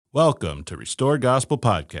Welcome to Restore Gospel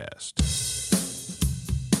Podcast.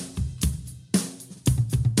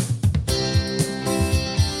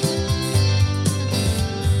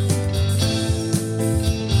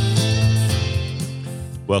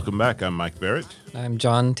 Welcome back. I'm Mike Barrett. I'm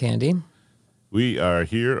John Tandy. We are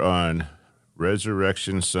here on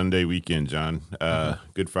Resurrection Sunday weekend, John.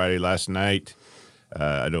 Good Friday last night.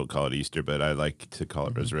 I don't call it Easter, but I like to call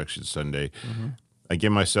it Resurrection Sunday. I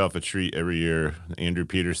give myself a treat every year. Andrew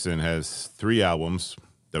Peterson has 3 albums,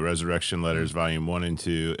 the Resurrection Letters, Volume 1 and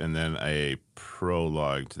 2, and then a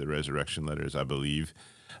prologue to the Resurrection Letters, I believe.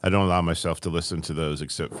 I don't allow myself to listen to those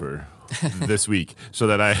except for this week, so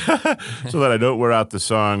that I don't wear out the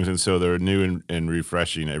songs, and so they're new and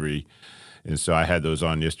refreshing every. And so I had those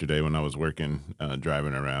on yesterday when I was working,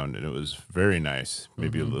 driving around, and it was very nice.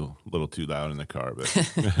 Maybe a little too loud in the car, but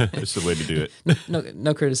it's the way to do it.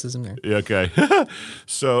 No criticism there. Yeah, okay.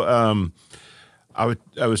 So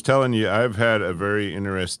I was telling you, I've had a very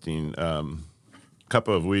interesting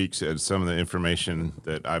couple of weeks at some of the information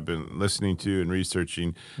that I've been listening to and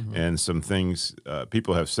researching, and some things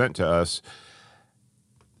people have sent to us.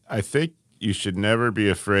 I think you should never be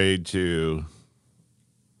afraid to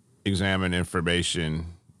examine information,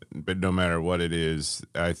 but no matter what it is,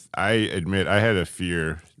 I admit I had a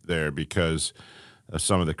fear there because of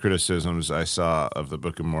some of the criticisms I saw of the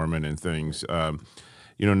Book of Mormon and things.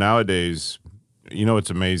 Nowadays,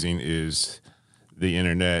 what's amazing is the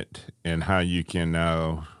internet and how you can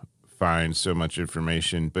now find so much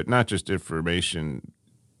information, but not just information.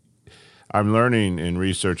 I'm learning and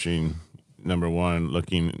researching, number one,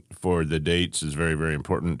 looking for the dates is very, very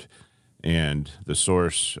important. And the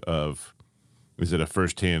source of, is it a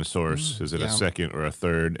first-hand source? Is it a second or a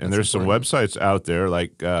third? And there's important. Some websites out there,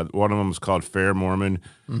 like one of them is called Fair Mormon.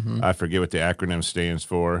 I forget what the acronym stands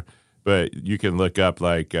for, but you can look up,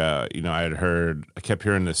 I kept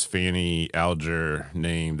hearing this Fanny Alger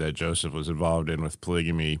name that Joseph was involved in with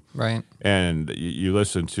polygamy. Right. And you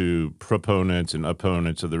listen to proponents and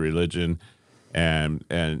opponents of the religion, and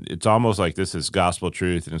it's almost like this is gospel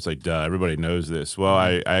truth, and it's like, duh, everybody knows this. Well,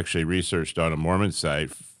 I actually researched on a Mormon site,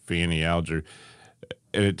 Fanny Alger,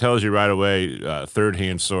 and it tells you right away,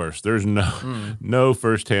 third-hand source. There's no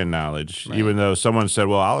first-hand knowledge, right. Even though someone said,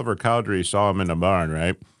 well, Oliver Cowdery saw him in the barn,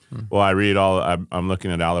 right? Well, I read I'm looking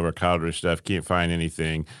at Oliver Cowdery stuff, can't find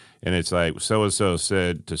anything. And it's like, so-and-so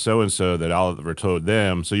said to so-and-so that Oliver told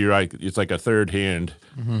them. So you're right, it's like a third hand.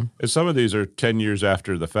 And some of these are 10 years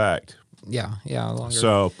after the fact. Yeah, longer.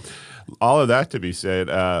 So all of that to be said,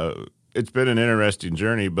 it's been an interesting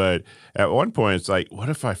journey. But at one point, it's like, what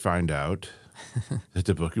if I find out that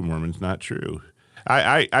the Book of Mormon's not true?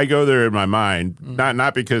 I go there in my mind,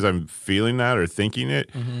 not because I'm feeling that or thinking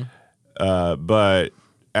it, but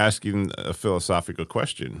asking a philosophical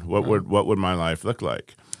question. What would my life look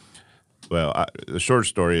like? Well, the short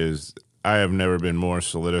story is I have never been more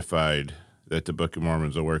solidified that the Book of Mormon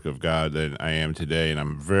is a work of God than I am today, and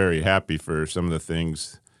I'm very happy for some of the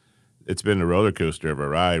things. It's been a roller coaster of a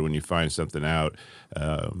ride when you find something out,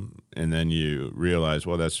 and then you realize,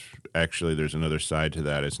 well, that's actually, there's another side to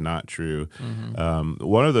that. It's not true.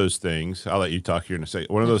 One of those things, I'll let you talk here in a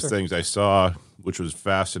second. One of those things I saw, which was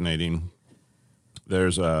fascinating,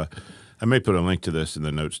 I may put a link to this in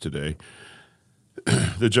the notes today.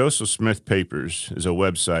 The Joseph Smith Papers is a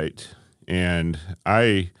website, and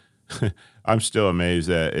I'm still amazed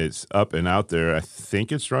that it's up and out there. I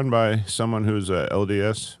think it's run by someone who's a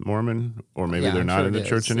LDS Mormon, or maybe they're not in the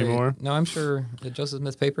church anymore. No, I'm sure the Joseph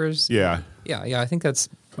Smith Papers. Yeah. I think that's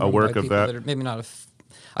a work of that. That are maybe not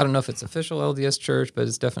I don't know if it's official LDS church, but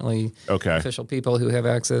it's definitely official people who have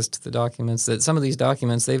access to the documents. That some of these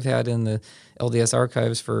documents they've had in the LDS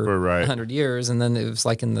archives for 100 years, and then it was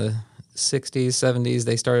like in the 60s, 70s,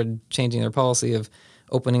 they started changing their policy of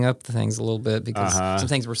opening up the things a little bit because some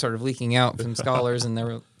things were sort of leaking out from scholars, and they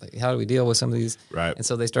were like, how do we deal with some of these? Right. And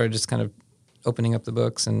so they started just kind of opening up the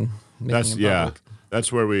books and making them public.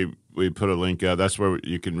 That's where we put a link out. That's where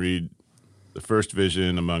you can read the first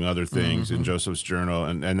vision, among other things, in Joseph's journal,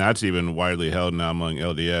 and that's even widely held now among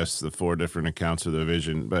LDS, the 4 different accounts of the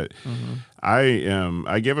vision. But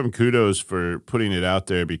I give him kudos for putting it out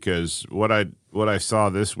there, because what I saw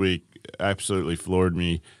this week absolutely floored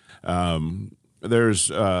me. There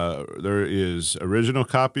is original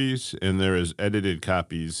copies and there is edited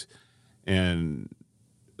copies, and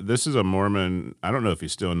this is a Mormon. I don't know if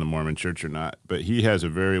he's still in the Mormon Church or not, but he has a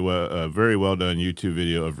very well done YouTube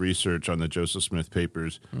video of research on the Joseph Smith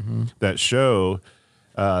Papers that show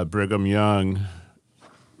Brigham Young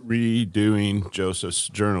redoing Joseph's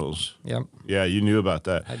journals. Yep. Yeah, you knew about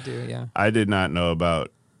that. I do. Yeah. I did not know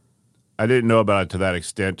about. I didn't know about it to that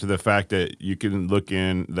extent, to the fact that you can look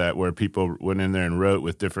in that where people went in there and wrote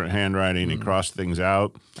with different handwriting and crossed things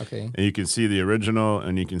out. Okay. And you can see the original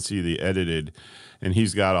and you can see the edited, and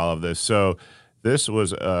he's got all of this. So this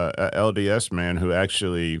was a LDS man who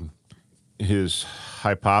actually, his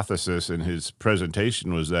hypothesis and his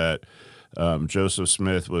presentation was that Joseph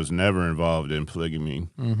Smith was never involved in polygamy.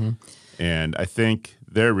 Mm-hmm. And I think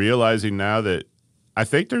they're realizing now that I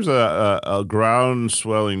think there's a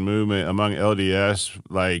ground-swelling movement among LDS.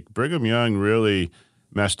 Like Brigham Young really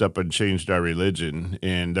messed up and changed our religion,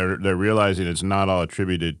 and they're realizing it's not all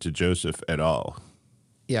attributed to Joseph at all.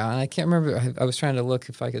 Yeah, and I can't remember. I was trying to look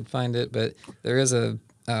if I could find it, but there is a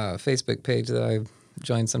Facebook page that I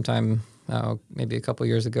joined sometime, maybe a couple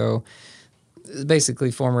years ago.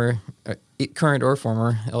 Basically, current or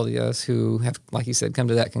former LDS who have, like you said, come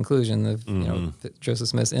to that conclusion of Joseph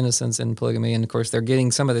Smith's innocence in polygamy, and of course they're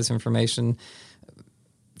getting some of this information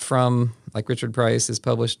from, like, Richard Price has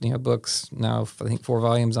published books now, I think 4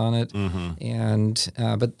 volumes on it, and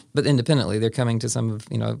but independently they're coming to some of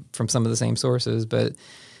from some of the same sources, but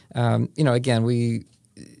again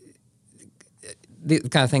the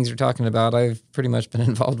kind of things you're talking about, I've pretty much been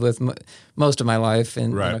involved with most of my life,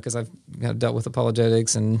 and because I've dealt with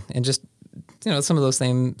apologetics and just some of those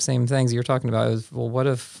same things you're talking about is, well, what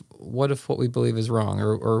if what we believe is wrong,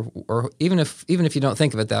 or even if you don't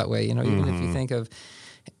think of it that way, even if you think of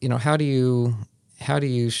how do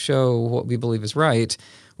you show what we believe is right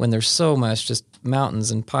when there's so much, just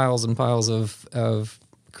mountains and piles of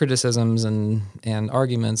criticisms and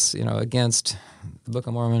arguments against the Book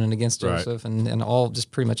of Mormon and against Joseph and all, just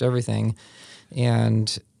pretty much everything.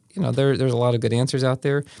 And there's a lot of good answers out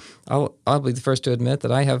there. I'll be the first to admit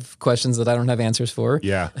that I have questions that I don't have answers for.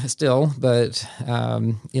 Yeah. Still, but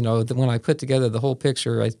when I put together the whole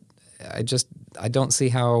picture, I don't see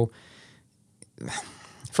how,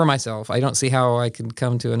 for myself, I don't see how I could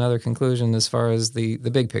come to another conclusion as far as the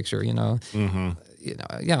big picture.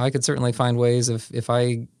 I could certainly find ways if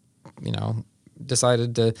I,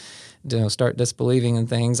 decided to start disbelieving in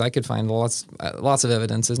things. I could find lots of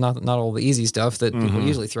evidence. It's not all the easy stuff that people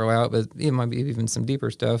usually throw out, but it might be even some deeper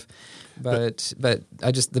stuff. But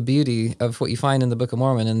I just, the beauty of what you find in the Book of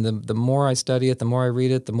Mormon, and the more I study it, the more I read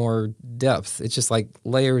it, the more depth. It's just like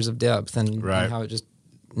layers of depth, and how it just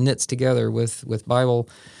knits together with Bible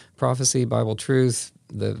prophecy, Bible truth,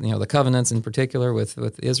 the covenants in particular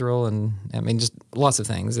with Israel, and I mean just lots of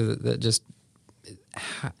things that just.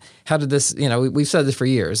 How did this? We've said this for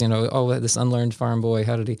years. This unlearned farm boy.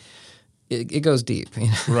 How did he? It goes deep.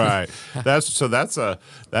 Right. That's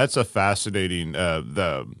a fascinating.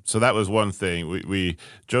 So that was one thing. We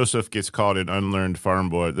Joseph gets called an unlearned farm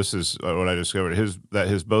boy. This is what I discovered.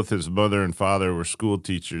 Both his mother and father were school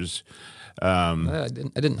teachers. I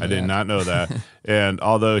did not know that. And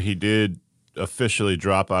although he did officially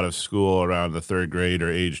drop out of school around the 3rd grade or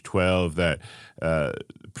age 12, that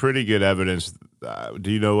pretty good evidence. Do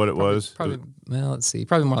you know what it was? Probably. Well, let's see.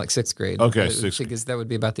 Probably more like 6th grade. Okay, because that would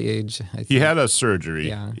be about the age. I think. He had a surgery.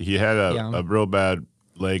 Yeah. He had a real bad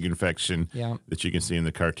leg infection. Yeah. That you can see in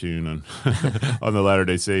the cartoon on on the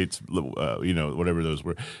Latter-day Saints. Whatever those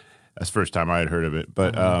were. That's the first time I had heard of it.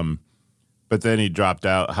 But but then he dropped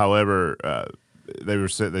out. However, they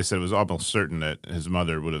said it was almost certain that his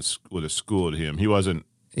mother would have schooled him. He wasn't.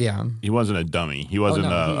 Yeah. He wasn't a dummy. He wasn't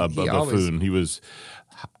a buffoon. He was.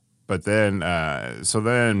 But then, so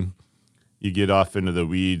then you get off into the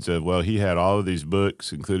weeds of, well, he had all of these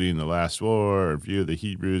books, including The Last War, or View of the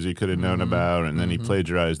Hebrews he could have known about, and then he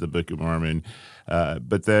plagiarized the Book of Mormon.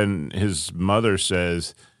 But then his mother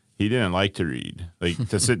says he didn't like to read. Like,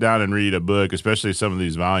 to sit down and read a book, especially some of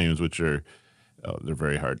these volumes, which are, they're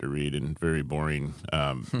very hard to read and very boring.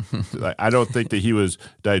 I don't think that he was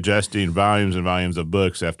digesting volumes and volumes of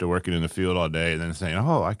books after working in the field all day and then saying,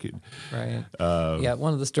 "Oh, I could." Right.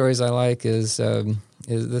 One of the stories I like is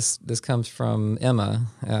this comes from Emma,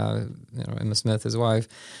 Emma Smith, his wife,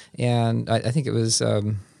 and I think it was.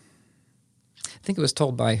 I think it was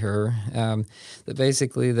told by her that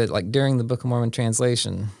basically that, like, during the Book of Mormon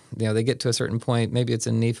translation, they get to a certain point, maybe it's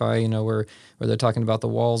in Nephi, where they're talking about the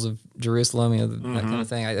walls of Jerusalem, that kind of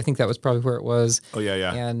thing. I think that was probably where it was. Oh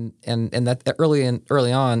yeah. And that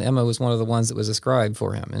early on, Emma was one of the ones that was a scribe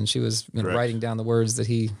for him, and she was writing down the words that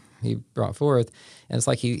he brought forth. And it's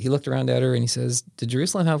like he looked around at her and he says, "Did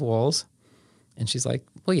Jerusalem have walls?" And she's like,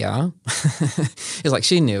 "Well, yeah." It's like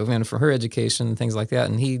she knew, from her education and things like that,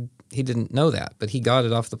 and he didn't know that, but he got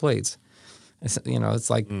it off the plates. It's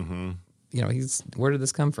like, where did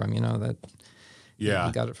this come from? That he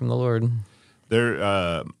got it from the Lord.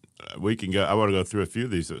 There, we can go. I want to go through a few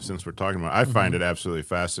of these since we're talking about. I find it absolutely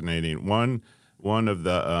fascinating. One of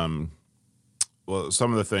the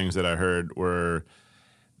some of the things that I heard were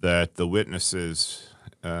that the witnesses,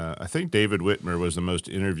 I think David Whitmer was the most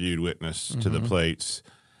interviewed witness to the plates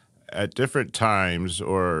at different times,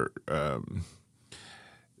 or the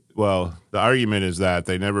argument is that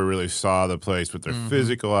they never really saw the place with their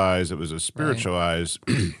physical eyes. It was a spiritual eyes.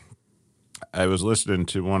 I was listening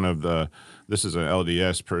to this is an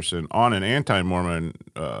LDS person on an anti-Mormon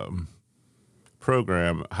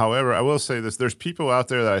program. However, I will say this: there's people out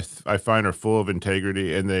there that I find are full of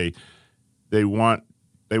integrity, and they want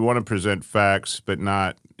to present facts, but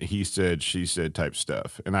not he said, she said type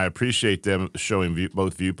stuff. And I appreciate them showing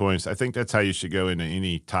both viewpoints. I think that's how you should go into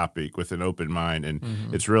any topic, with an open mind. And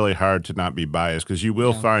it's really hard to not be biased, because you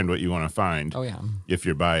will find what you want to find if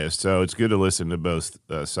you're biased. So it's good to listen to both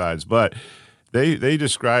sides. But they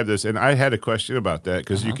describe this, and I had a question about that,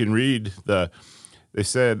 because you can read they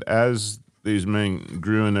said, as these men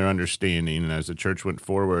grew in their understanding and as the church went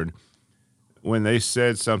forward, when they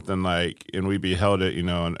said something like, and we beheld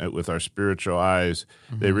it, with our spiritual eyes,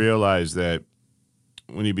 they realized that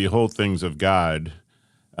when you behold things of God,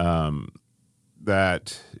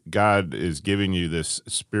 that God is giving you this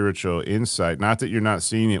spiritual insight. Not that you're not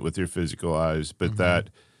seeing it with your physical eyes, but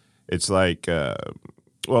that it's like,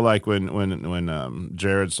 like when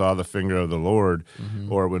Jared saw the finger of the Lord,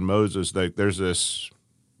 or when Moses, there's this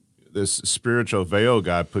spiritual veil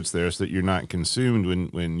God puts there so that you're not consumed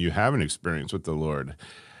when you have an experience with the Lord.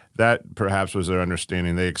 That perhaps was their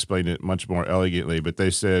understanding. They explained it much more elegantly, but they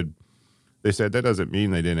said that doesn't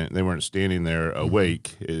mean they weren't standing there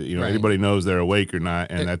awake. Anybody knows they're awake or not,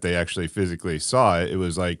 and that they actually physically saw it. It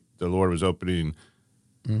was like the Lord was opening.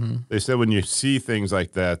 They said when you see things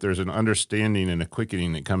like that, there's an understanding and a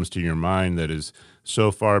quickening that comes to your mind that is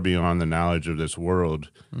so far beyond the knowledge of this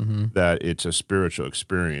world that it's a spiritual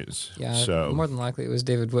experience. Yeah, so more than likely it was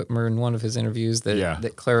David Whitmer in one of his interviews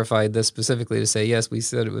that clarified this specifically to say, yes, we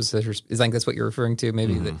said it was, I think that's what you're referring to,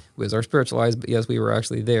 maybe that was our spiritual eyes, but yes, we were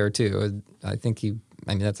actually there too. I think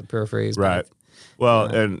that's a paraphrase. Right.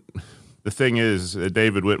 And the thing is,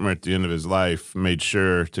 David Whitmer at the end of his life made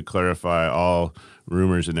sure to clarify all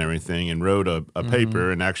rumors and everything, and wrote a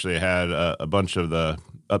paper, and actually had a bunch of the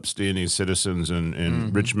upstanding citizens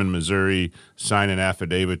in Richmond, Missouri, sign an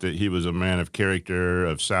affidavit that he was a man of character,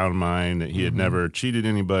 of sound mind, that he had never cheated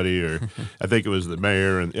anybody, or I think it was the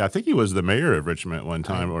mayor, and I think he was the mayor of Richmond at one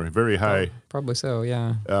time, or very high. Probably so,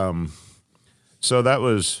 yeah. So that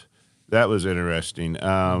was interesting.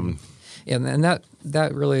 And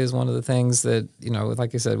that really is one of the things that,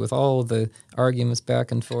 like I said, with all the arguments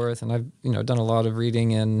back and forth, and I've, done a lot of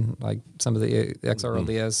reading in like some of the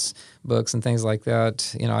XRLDS books and things like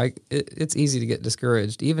that, it's easy to get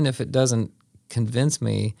discouraged. Even if it doesn't convince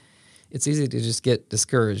me, it's easy to just get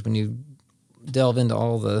discouraged when you delve into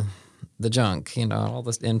all the junk, all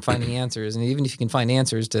this, and finding answers. And even if you can find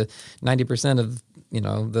answers to 90% of,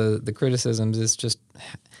 the criticisms, it's just,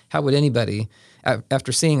 how would anybody,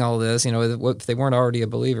 after seeing all this, if they weren't already a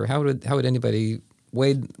believer, how would anybody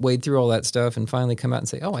wade through all that stuff and finally come out and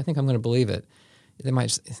say, oh, I think I'm going to believe it? They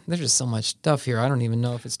might there's just so much stuff here, I don't even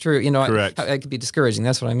know if it's true. Correct. It could be discouraging.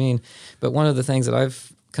 That's what I mean. But one of the things that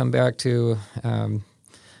I've come back to,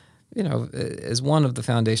 is one of the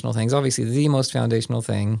foundational things, obviously the most foundational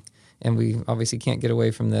thing, and we obviously can't get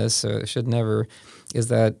away from this, should never, is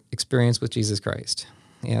that experience with Jesus Christ.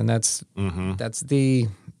 And that's the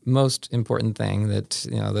most important thing that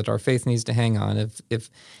that our faith needs to hang on.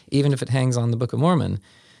 Even if it hangs on the Book of Mormon,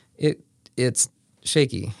 it's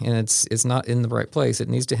shaky and it's not in the right place. It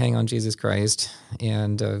needs to hang on Jesus Christ,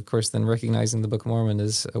 and of course, then recognizing the Book of Mormon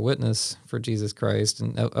as a witness for Jesus Christ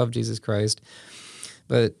and of Jesus Christ.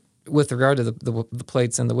 But with regard to the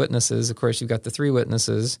plates and the witnesses, of course, you've got the three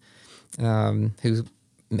witnesses who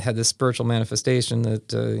had this spiritual manifestation that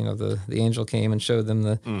the angel came and showed them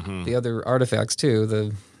the other artifacts too,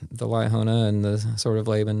 the Liahona and the Sword of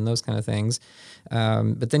Laban and those kind of things.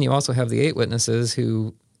 But then you also have the 8 witnesses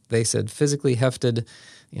who they said physically hefted.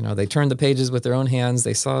 They turned the pages with their own hands.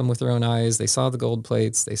 They saw them with their own eyes. They saw the gold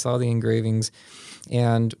plates. They saw the engravings.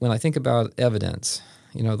 And when I think about evidence,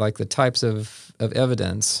 like the types of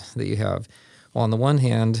evidence that you have, well, on the one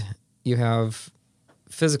hand, you have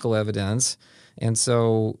physical evidence. And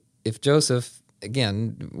so if Joseph,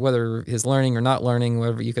 again, whether his learning or not learning,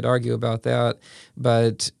 whatever, you could argue about that,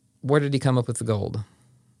 but where did he come up with the gold,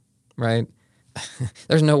 right?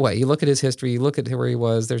 There's no way. You look at his history, you look at where he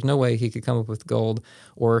was, there's no way he could come up with gold.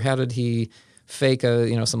 Or how did he fake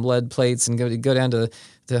some lead plates and go down to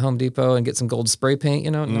to Home Depot and get some gold spray paint.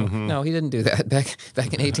 No, he didn't do that back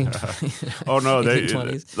in 1820s. Oh no,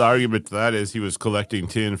 the argument to that is he was collecting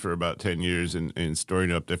tin for about 10 years and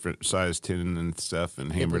storing up different size tin and stuff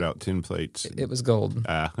and hammered out tin plates. It was gold.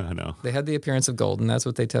 I know. They had the appearance of gold, and that's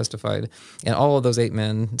what they testified. And all of those 8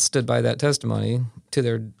 men stood by that testimony to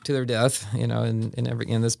their death. And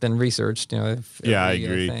that's been researched. I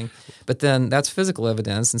agree. Thing. But then that's physical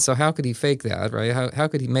evidence, and so how could he fake that, right? How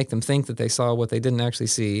could he make them think that they saw what they didn't actually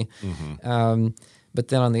see? Mm-hmm. But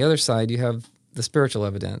then on the other side, you have the spiritual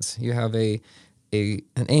evidence. You have an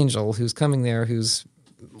angel who's coming there, who's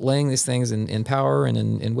laying these things in power and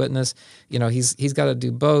in witness. He's got to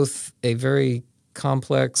do both a very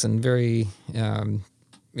complex and very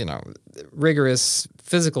rigorous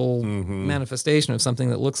physical manifestation of something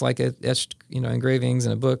that looks like etched, engravings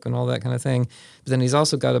in a book and all that kind of thing. But then he's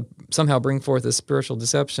also got to somehow bring forth a spiritual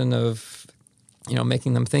deception of,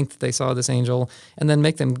 making them think that they saw this angel, and then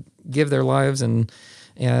make them give their lives and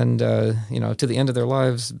to the end of their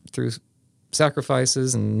lives through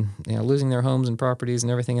sacrifices and losing their homes and properties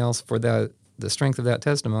and everything else for the strength of that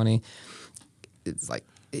testimony. It's like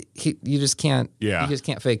you just can't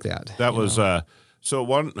fake that. That was so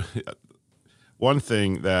one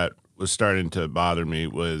thing that was starting to bother me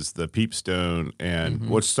was the peepstone, and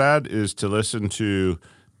what's sad is to listen to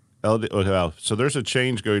so there's a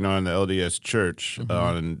change going on in the LDS Church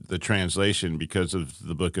on the translation because of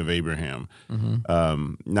the Book of Abraham.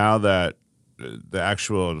 Now that the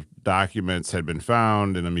actual documents had been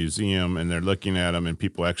found in a museum and they're looking at them and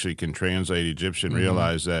people actually can translate Egyptian,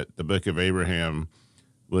 realize that the Book of Abraham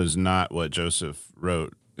was not what Joseph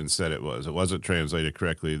wrote and said it was. It wasn't translated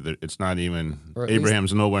correctly. It's not even,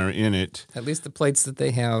 Abraham's nowhere in it. At least the plates that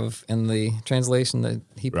they have in the translation that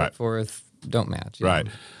he put forth don't match. Right.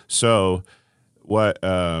 So what?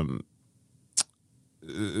 So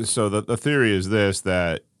the theory is this: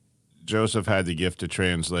 that Joseph had the gift to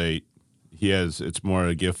translate. It's more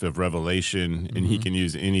a gift of revelation, and he can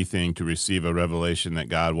use anything to receive a revelation that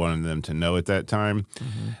God wanted them to know at that time.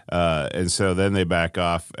 And so then they back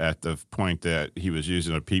off at the point that he was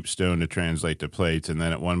using a peepstone to translate the plates, and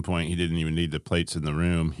then at one point he didn't even need the plates in the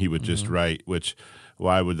room. He would just write,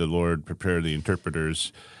 why would the Lord prepare the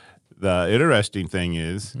interpreters? The interesting thing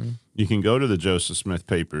is you can go to the Joseph Smith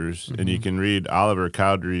Papers and you can read Oliver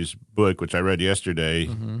Cowdery's book, which I read yesterday.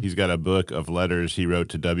 He's got a book of letters he wrote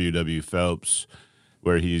to W.W. Phelps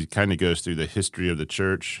where he kind of goes through the history of the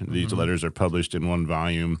church. These letters are published in one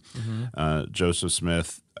volume. Joseph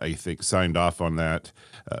Smith, I think, signed off on that,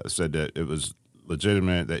 said that it was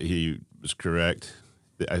legitimate, that he was correct.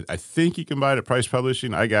 I think you can buy it at Price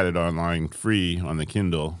Publishing. I got it online free on the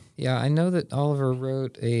Kindle. Yeah, I know that Oliver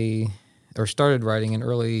started writing an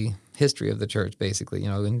early history of the church, basically,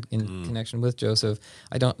 in connection with Joseph.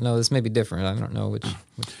 I don't know. This may be different. I don't know which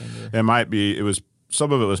thing. It might be.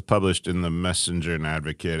 Some of it was published in the Messenger and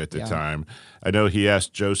Advocate at the time. I know he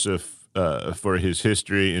asked Joseph for his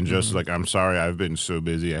history, and Joseph's like, I'm sorry, I've been so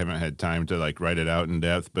busy, I haven't had time to write it out in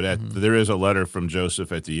depth. But there is a letter from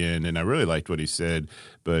Joseph at the end, and I really liked what he said.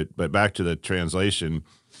 But back to the translation,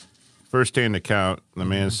 first-hand account, the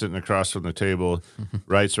man sitting across from the table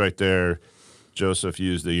writes right there, Joseph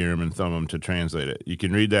used the Urim and Thummim to translate it. You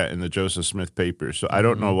can read that in the Joseph Smith Papers. So I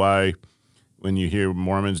don't know why when you hear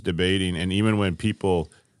Mormons debating, and even when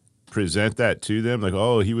people present that to them, like,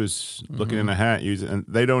 oh, he was looking in a hat, and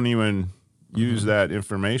they don't even use that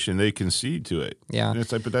information. They concede to it. Yeah. And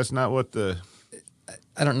it's like, but that's not what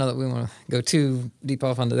I don't know that we want to go too deep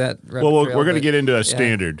off onto that. Well, we're going to get into a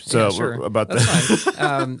standard. So sure. About that's that.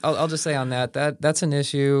 Fine. I'll just say on that's an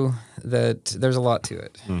issue that there's a lot to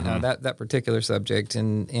it. That particular subject,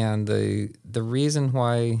 and the reason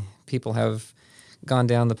why people have gone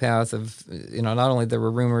down the path of, not only there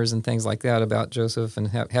were rumors and things like that about Joseph and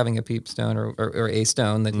having a peepstone or a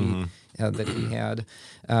stone that he had,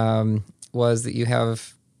 was that you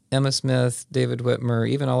have Emma Smith, David Whitmer,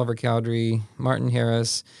 even Oliver Cowdery, Martin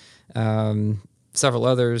Harris, several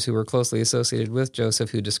others who were closely associated with Joseph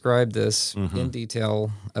who described this in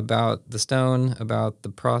detail about the stone, about the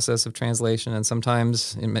process of translation, and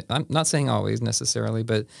sometimes, I'm not saying always necessarily,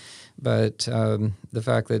 but the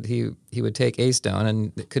fact that he would take a stone,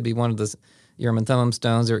 and it could be one of the Urim and Thummim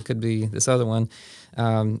stones, or it could be this other one,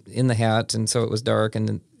 in the hat, and so it was dark,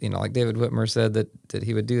 and like David Whitmer said that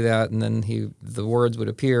he would do that, and then the words would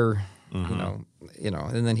appear, and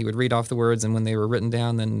then he would read off the words, and when they were written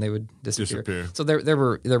down, then they would disappear. So there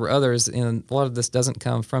were others, and a lot of this doesn't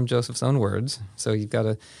come from Joseph's own words, so you've got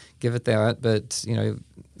to give it that, but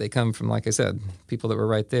they come from, like I said, people that were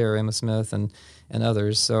right there, Emma Smith and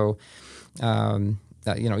others. So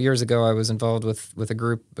years ago I was involved with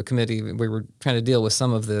a committee. We were trying to deal with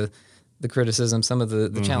some of the criticism, some of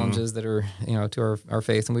the challenges that are, to our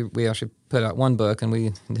faith. And we actually put out one book, and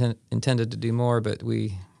we intended to do more, but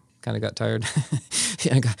we kind of got tired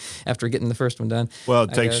after getting the first one done. Well,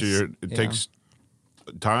 it takes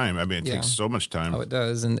time. I mean, it takes so much time. Oh, it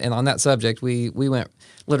does. And on that subject, we went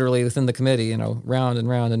literally within the committee, round and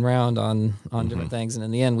round and round on different things. And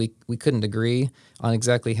in the end, we couldn't agree on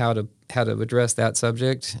exactly how to address that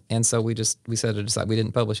subject. And so we set it aside. We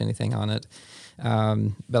didn't publish anything on it.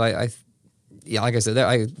 But I like I said,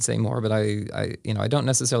 I could say more, but I don't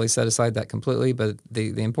necessarily set aside that completely. But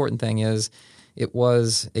the important thing is, it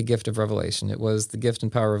was a gift of revelation. It was the gift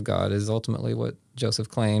and power of God is ultimately what Joseph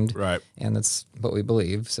claimed. Right. And that's what we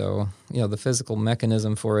believe. So, the physical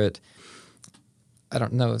mechanism for it, I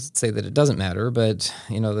don't know, say that it doesn't matter, but,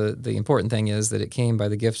 the important thing is that it came by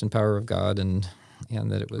the gift and power of God and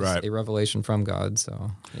that it was a revelation from God.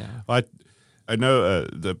 So, yeah. Well, I know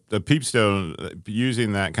the peepstone,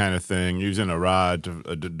 using that kind of thing, using a rod,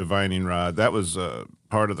 a divining rod, that was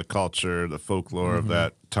part of the culture, the folklore of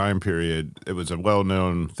that time period. It was a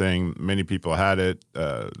well-known thing. Many people had it.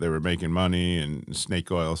 They were making money, and snake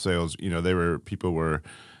oil sales. People were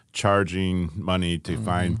charging money to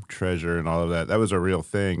find treasure and all of that. That was a real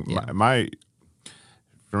thing. Yeah.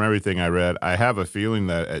 From everything I read, I have a feeling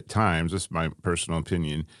that at times, this is my personal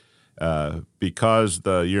opinion, because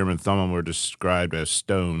the Urim and Thummim were described as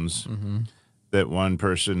stones, that one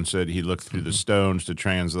person said he looked through the stones to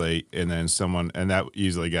translate, and then and that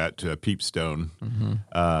easily got to a peepstone.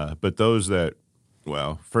 But those that,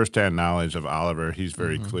 firsthand knowledge of Oliver, he's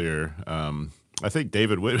very clear. I think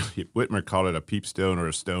David Whitmer called it a peepstone or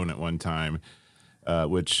a stone at one time,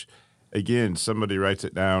 which, again, somebody writes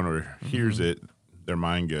it down or hears it, their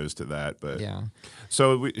mind goes to that. But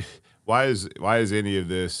so why is any of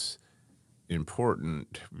this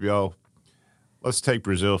important? Let's take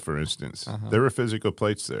Brazil, for instance. There were physical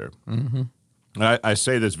plates there. I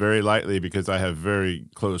say this very lightly because I have very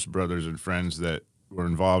close brothers and friends that were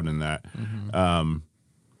involved in that.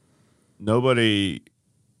 Nobody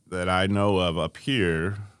that I know of up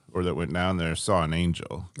here or that went down there saw an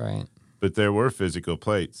angel. Right. But there were physical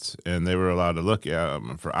plates, and they were allowed to look at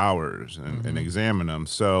them for hours and examine them.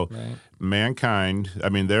 So mankind, I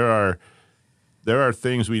mean, there are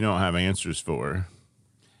things we don't have answers for.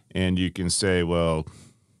 And you can say, well,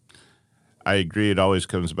 I agree. It always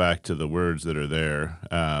comes back to the words that are there.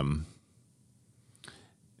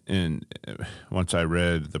 And once I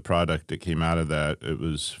read the product that came out of that, it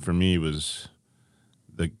was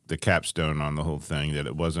the capstone on the whole thing, that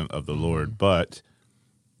it wasn't of the Lord. But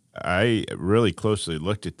I really closely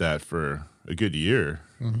looked at that for a good year,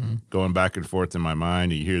 going back and forth in my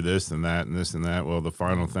mind. You hear this and that and this and that. Well, the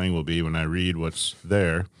final thing will be when I read what's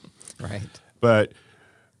there. Right. But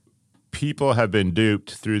people have been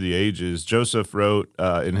duped through the ages. Joseph wrote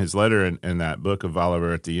in his letter in that book of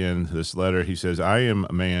Oliver at the end, this letter, he says, I am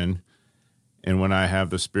a man, and when I have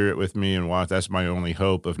the Spirit with me and walk, that's my only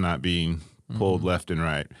hope of not being pulled left and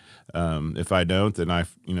right. If I don't, then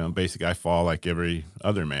basically I fall like every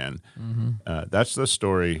other man. That's the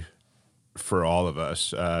story for all of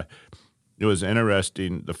us. It was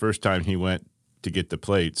interesting. The first time he went to get the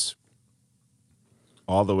plates,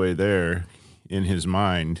 all the way there in his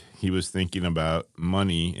mind, he was thinking about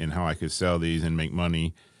money and how I could sell these and make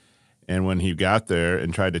money. And when he got there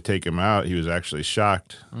and tried to take them out, he was actually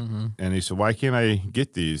shocked. And he said, why can't I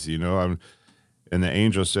get these? And the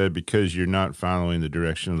angel said, because you're not following the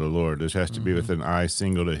direction of the Lord. This has to be with an eye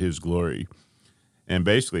single to his glory. And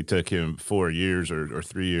basically took him 4 years or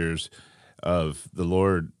 3 years of the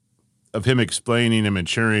Lord, of him explaining and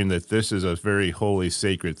maturing that this is a very holy,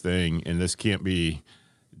 sacred thing, and this can't be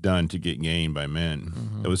done to get gain by men.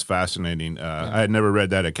 It was fascinating. I had never read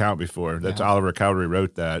that account before. That's Oliver Cowdery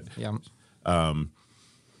wrote that from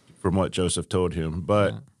what Joseph told him.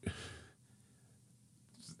 But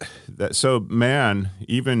so man,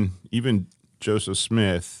 even Joseph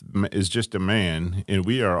Smith is just a man, and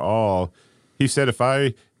we are all. He said, if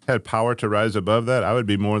I had power to rise above that, I would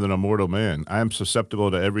be more than a mortal man. I am susceptible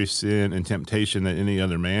to every sin and temptation that any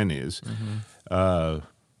other man is.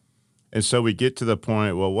 And so we get to the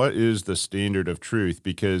point, well, what is the standard of truth?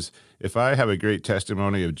 Because if I have a great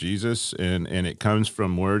testimony of Jesus and it comes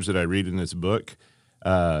from words that I read in this book,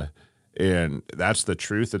 and that's the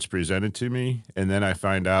truth that's presented to me, and then I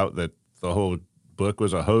find out that the whole book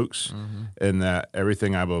was a hoax and that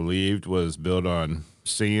everything I believed was built on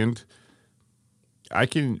sand,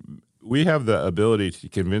 we have the ability to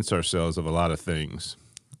convince ourselves of a lot of things.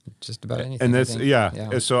 Just about anything. And that's,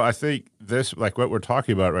 And so I think this, like what we're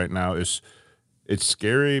talking about right now, is it's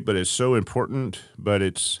scary, but it's so important. But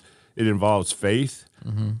it involves faith.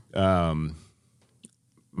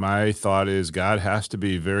 My thought is God has to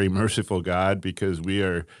be very merciful God, because we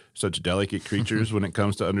are such delicate creatures when it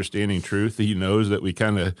comes to understanding truth. He knows that we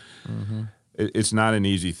kind of, it's not an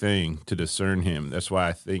easy thing to discern him. That's why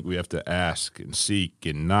I think we have to ask and seek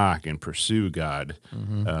and knock and pursue God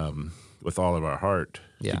with all of our heart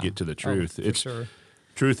to get to the truth.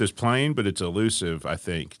 Truth is plain, but it's elusive, I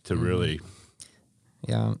think, to really...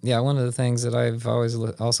 Yeah. One of the things that I've always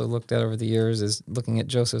also looked at over the years is looking at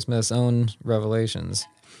Joseph Smith's own revelations,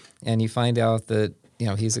 and you find out that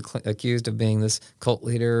he's accused of being this cult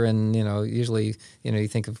leader, and usually you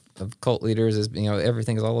think of cult leaders as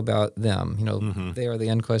everything is all about them. They are the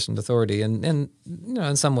unquestioned authority, and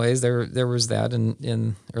in some ways there was that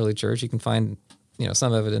in early church. You can find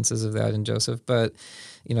some evidences of that in Joseph, but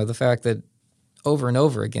the fact that over and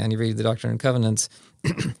over again you read the Doctrine and Covenants,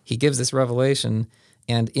 he gives this revelation.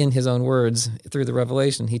 And in his own words, through the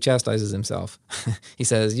revelation, he chastises himself. He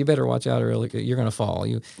says, "You better watch out, or you're going to fall."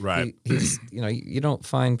 Right. You don't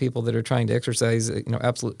find people that are trying to exercise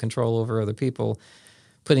absolute control over other people,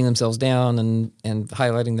 putting themselves down and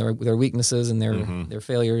highlighting their weaknesses and their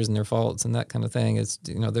failures and their faults and that kind of thing. It's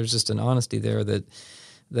there's just an honesty there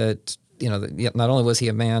that not only was he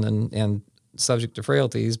a man and subject to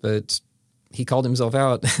frailties, but he called himself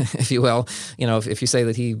out, if you will. If you say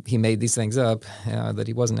that he made these things up, that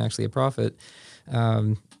he wasn't actually a prophet,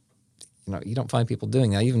 you don't find people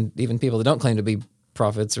doing that. Even people that don't claim to be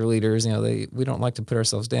prophets or leaders, we don't like to put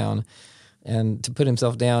ourselves down, and to put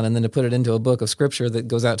himself down and then to put it into a book of scripture that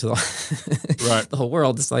goes out to the whole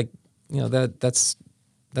world. It's like there's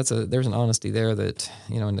an honesty there that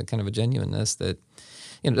and a kind of a genuineness that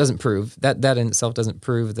doesn't prove that in itself doesn't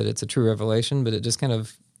prove that it's a true revelation, but it just kind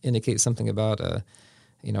of indicates something about a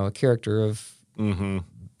character of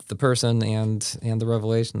the person and the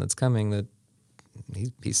revelation that's coming, that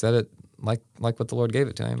he said it like what the Lord gave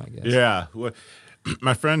it to him, I guess. Yeah. Well,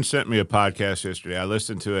 my friend sent me a podcast yesterday. I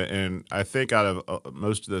listened to it, and I think out of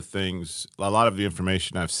most of the things, a lot of the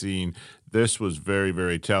information I've seen, this was very,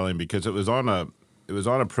 very telling, because it was on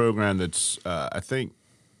a program that's I think.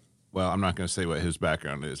 Well, I'm not going to say what his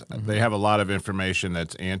background is. They have a lot of information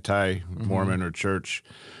that's anti-Mormon or church.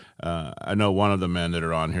 I know one of the men that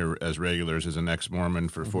are on here as regulars is an ex-Mormon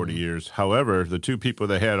for 40 years. However, the two people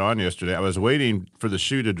they had on yesterday, I was waiting for the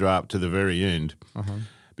shoe to drop to the very end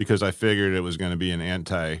because I figured it was going to be an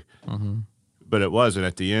anti. But it wasn't.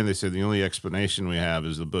 At the end, they said the only explanation we have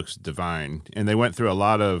is the book's divine. And they went through a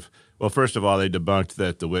lot of, well, first of all, they debunked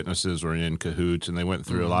that the witnesses were in cahoots, and they went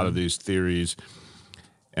through a lot of these theories.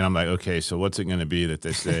 And I'm like, okay, so what's it going to be that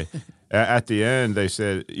they say? At the end, they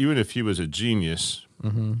said, even if he was a genius,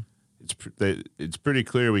 it's pretty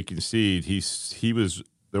clear we can see he was.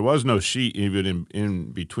 There was no sheet even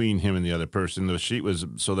in between him and the other person. The sheet was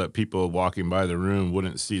so that people walking by the room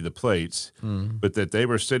wouldn't see the plates, but that they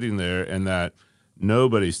were sitting there, and that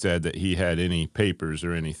nobody said that he had any papers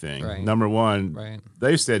or anything. Right. Number one,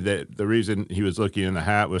 they said that the reason he was looking in the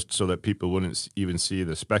hat was so that people wouldn't even see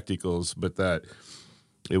the spectacles, but that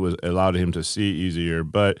it was allowed him to see easier.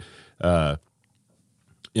 But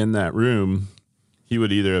in that room, he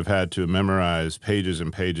would either have had to memorize pages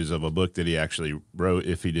and pages of a book that he actually wrote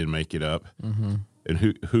if he didn't make it up. And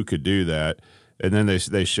who could do that? And then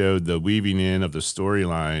they showed the weaving in of the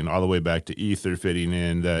storyline all the way back to Ether fitting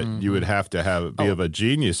in, that you would have to be of a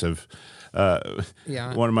genius of.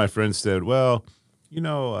 One of my friends said, well,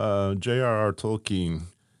 J.R.R. Tolkien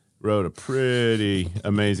wrote a pretty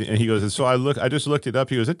amazing, and he goes, and so I just looked it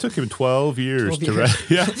up. He goes, it took him 12 years to write.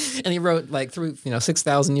 Yeah. And he wrote like through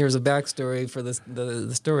 6,000 years of backstory for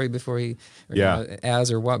the story before he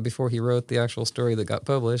before he wrote the actual story that got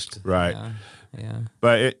published. Right. Yeah.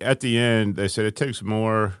 But at the end, they said it takes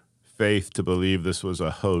more faith to believe this was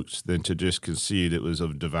a hoax than to just concede it was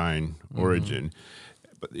of divine origin.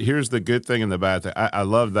 But here's the good thing and the bad thing. I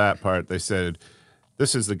love that part. They said,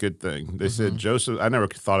 this is the good thing. They said Joseph, I never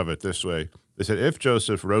thought of it this way. They said if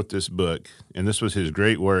Joseph wrote this book and this was his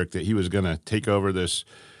great work, that he was going to take over this,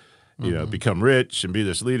 become rich and be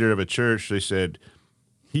this leader of a church, they said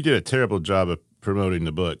he did a terrible job of promoting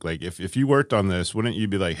the book. Like if you worked on this, wouldn't you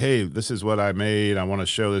be like, hey, this is what I made. I want to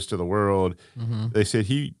show this to the world. They said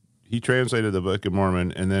he translated the Book of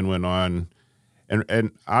Mormon and then went on.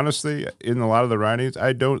 And honestly, in a lot of the writings,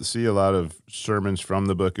 I don't see a lot of sermons from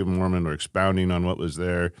the Book of Mormon or expounding on what was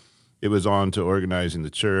there. It was on to organizing the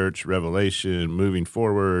church, revelation, moving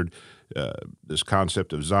forward, this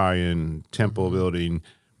concept of Zion, temple building,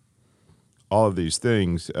 all of these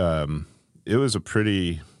things. It was a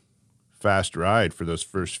pretty fast ride for those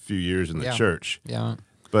first few years in the church. Yeah.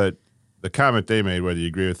 But the comment they made, whether you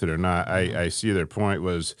agree with it or not, I see their point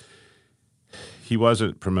was he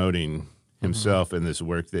wasn't promoting himself in this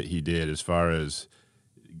work that he did as far as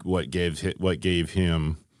what gave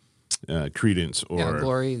him credence or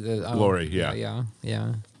glory. Glory,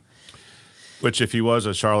 yeah. Which, if he was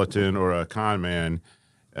a charlatan or a con man,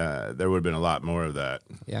 there would have been a lot more of that.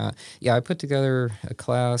 Yeah. I put together a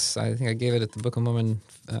class. I think I gave it at the Book of Mormon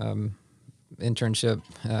internship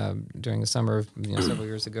during the summer, several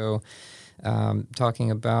years ago,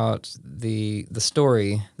 talking about the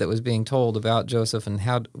story that was being told about Joseph and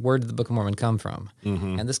where did the Book of Mormon come from.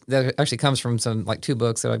 Mm-hmm. And that actually comes from some 2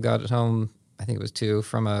 books that I've got at home. I think it was 2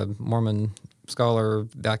 from a Mormon scholar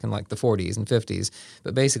back in the 40s and 50s.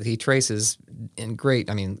 But basically, he traces in great,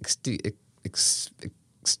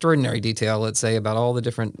 extraordinary detail, let's say, about all the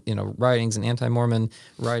different writings and anti-Mormon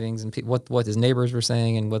writings and what his neighbors were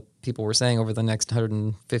saying and what people were saying over the next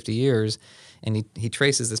 150 years. And he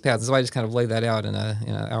traces this path. And so I just kind of laid that out in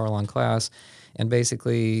an hour-long class. And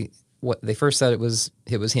basically, what they first said it was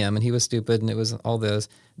him, and he was stupid, and it was all this.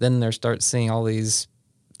 Then they start seeing all these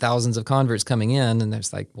thousands of converts coming in, and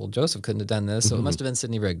it's well, Joseph couldn't have done this, so it must have been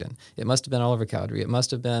Sidney Rigdon. It must have been Oliver Cowdery. It must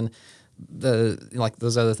have been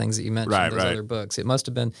those other things that you mentioned, other books. It must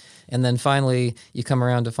have been. And then finally, you come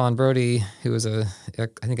around to Fawn Brodie, who was I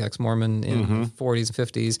think ex-Mormon in the 40s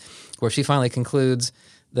and 50s, where she finally concludes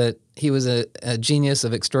that he was a genius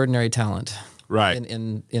of extraordinary talent, right?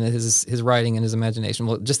 In his writing and his imagination.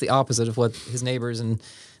 Well, just the opposite of what his neighbors and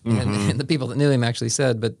the people that knew him actually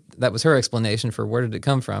said. But that was her explanation for where did it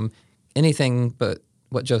come from. Anything but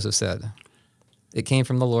what Joseph said. It came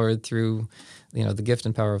from the Lord through, the gift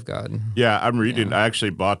and power of God. Yeah, I'm reading. I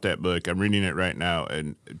actually bought that book. I'm reading it right now,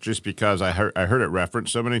 and just because I heard it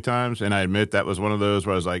referenced so many times, and I admit that was one of those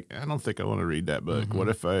where I was like, I don't think I want to read that book. What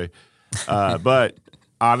if I? But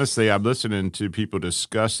honestly, I'm listening to people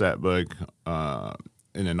discuss that book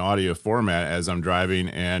in an audio format as I'm driving,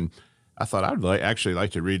 and I thought I'd actually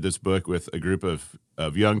like to read this book with a group of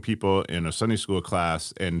young people in a Sunday school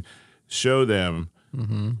class and show them.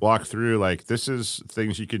 Walk through this is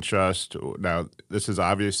things you can trust. Now, this is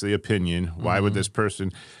obviously opinion. Why would this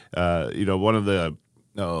person, one of the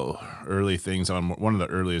early things on one of the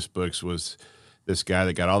earliest books was this guy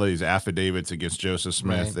that got all these affidavits against Joseph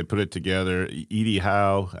Smith. Right. They put it together. E.D.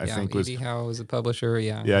 Howe, I think was. E.D. Howe was the publisher,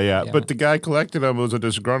 Yeah. But the guy collecting them was a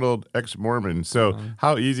disgruntled ex-Mormon. So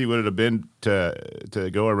how easy would it have been to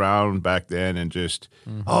go around back then and just,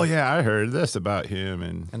 oh, yeah, I heard this about him.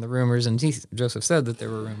 And the rumors. And Joseph said that there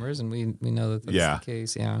were rumors, and we know that that's the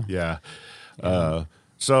case. Yeah.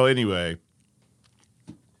 So anyway,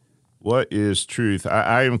 what is truth?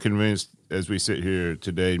 I am convinced, as we sit here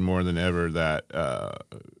today more than ever, that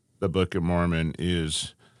the Book of Mormon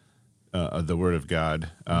is the Word of God.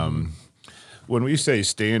 When we say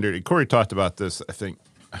standard, Corey talked about this. I think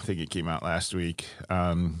it came out last week.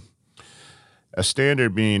 A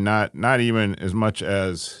standard being not even as much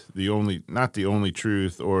as not the only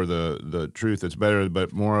truth or the truth that's better,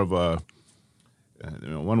 but more of a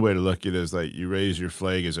one way to look at it is you raise your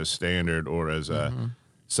flag as a standard or as a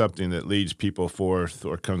something that leads people forth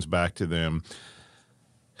or comes back to them.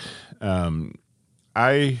 What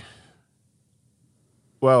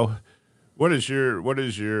is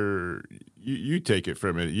your you take it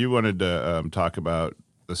from it. You wanted to talk about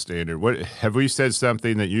the standard. What have we said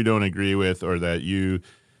something that you don't agree with or that you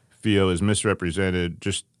feel is misrepresented?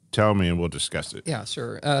 Just tell me and we'll discuss it. Yeah,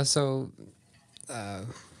 sure. And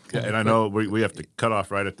I know we have to cut off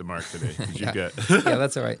right at the mark today. Yeah,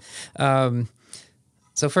 that's all right.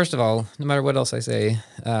 So first of all, no matter what else I say,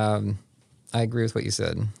 I agree with what you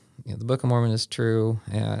said. The Book of Mormon is true,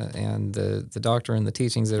 and the doctrine and the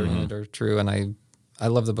teachings that are in it are true, and I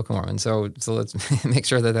love the Book of Mormon. So let's make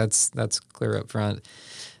sure that that's clear up front.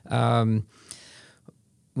 When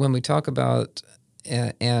we talk about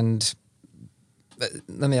I'll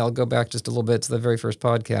go back just a little bit to the very first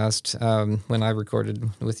podcast when I recorded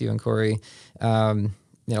with you and Corey.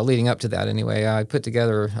 Leading up to that, anyway, I put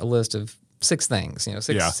together a list of 6 things,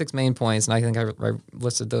 six main points, and I think I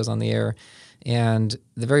listed those on the air. And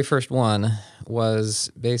the very first one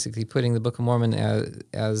was basically putting the Book of Mormon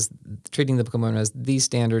as treating the Book of Mormon as the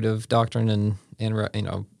standard of doctrine, and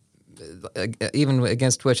even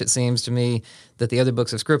against which it seems to me that the other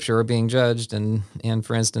books of Scripture are being judged. And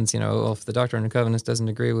for instance, if the Doctrine and Covenants doesn't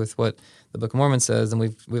agree with what the Book of Mormon says, then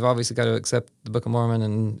we've obviously got to accept the Book of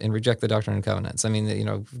Mormon and reject the Doctrine and Covenants. I mean,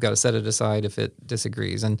 we've got to set it aside if it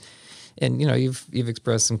disagrees. And you've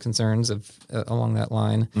expressed some concerns along that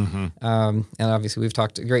line, and obviously we've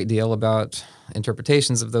talked a great deal about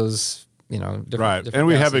interpretations of those right. And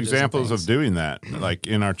we have examples of doing that, like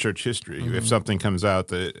in our church history. If something comes out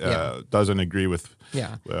that doesn't agree with,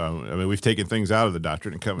 we've taken things out of the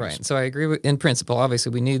Doctrine and Covenants. Right. So I agree in principle.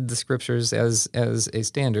 Obviously, we need the Scriptures as a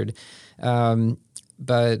standard,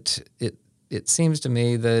 but it seems to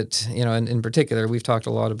me that in particular, we've talked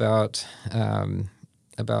a lot about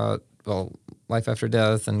life after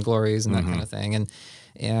death and glories and that kind of thing,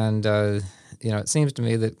 and it seems to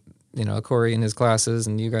me that Corey and his classes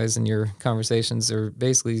and you guys in your conversations are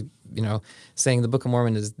basically saying the Book of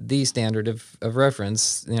Mormon is the standard of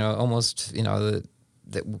reference. Almost that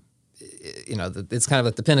it's kind of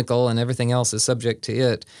at the pinnacle and everything else is subject to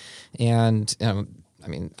it. And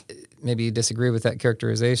maybe you disagree with that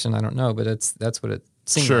characterization. I don't know, but that's what it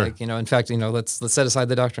seems like. In fact, let's set aside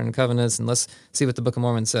the Doctrine and Covenants and let's see what the Book of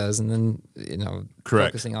Mormon says, and then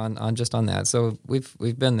focusing on just on that. So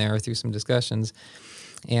we've been there through some discussions.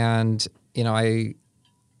 And, I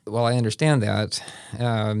understand that,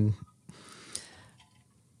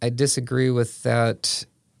 I disagree with that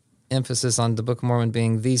emphasis on the Book of Mormon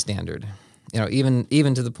being the standard, even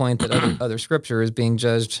to the point that other scripture is being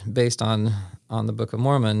judged based on the Book of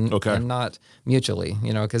Mormon and not mutually,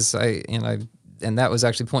 because and that was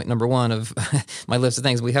actually point number one of my list of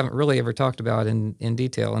things we haven't really ever talked about in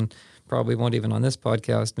detail, and probably won't even on this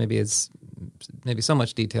podcast. Maybe so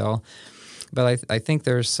much detail. But I think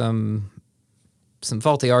there's some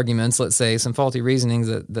faulty arguments, let's say, some faulty reasonings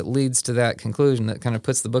that leads to that conclusion that kind of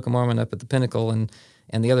puts the Book of Mormon up at the pinnacle, and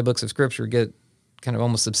the other books of Scripture get kind of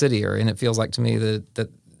almost subsidiary. And it feels like to me that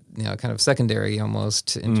kind of secondary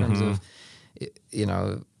almost in terms of,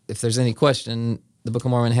 if there's any question, the Book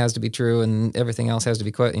of Mormon has to be true, and everything else has to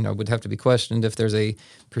be would have to be questioned if there's a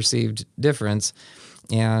perceived difference.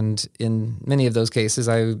 And in many of those cases,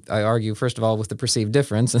 I argue, first of all, with the perceived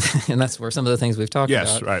difference, and that's where some of the things we've talked about.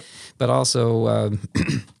 Yes, right. But also,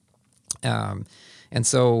 and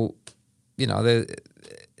so,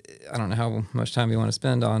 I don't know how much time you want to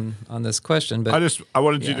spend on this question, but I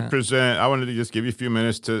wanted you to present. I wanted to just give you a few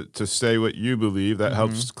minutes to say what you believe. That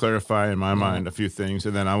helps clarify in my mind a few things,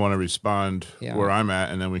 and then I want to respond where I'm at,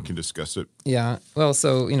 and then we can discuss it. Yeah. Well,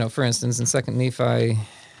 so for instance, in 2 Nephi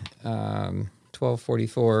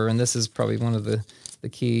 12:44, and this is probably one of the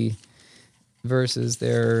key verses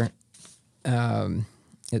there.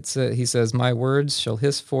 He says, "My words shall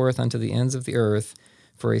hiss forth unto the ends of the earth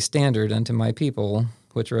for a standard unto my people,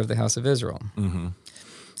 which are of the house of Israel." Mm-hmm.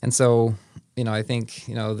 And so, I think,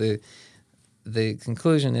 the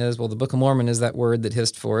conclusion is, well, the Book of Mormon is that word that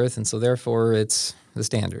hissed forth, and so therefore it's the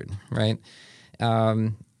standard, right?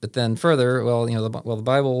 But then further, the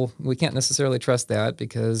Bible, we can't necessarily trust that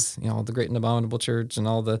because, the great and abominable church and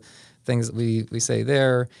all the things that we say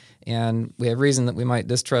there, and we have reason that we might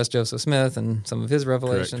distrust Joseph Smith and some of his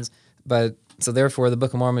revelations. Correct. But so therefore, the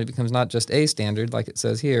Book of Mormon becomes not just a standard, like it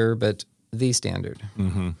says here, but the standard.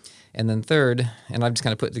 Mm-hmm. And then third, and I've just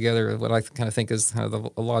kind of put together what I kind of think is kind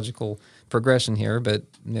of a logical progression here, but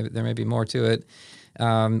there may be more to it.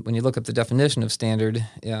 When you look up the definition of standard,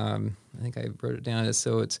 I think I wrote it down.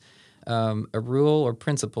 So it's a rule or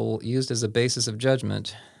principle used as a basis of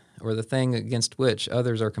judgment, or the thing against which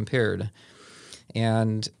others are compared.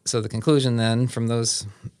 And so the conclusion then from those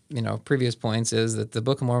previous points is that the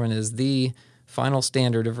Book of Mormon is the final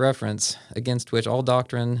standard of reference against which all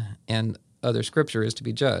doctrine and other scripture is to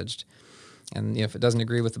be judged. And if it doesn't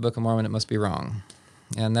agree with the Book of Mormon, it must be wrong.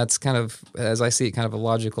 And that's kind of, as I see it, kind of a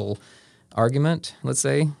logical argument, let's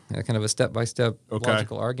say, kind of a step-by-step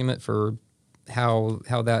logical argument for how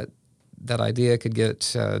that idea could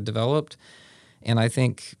get developed. And I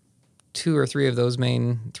think 2 or 3 of those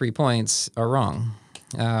main 3 points are wrong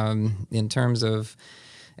in terms of,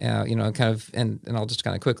 kind of, and I'll just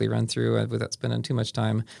kind of quickly run through without spending too much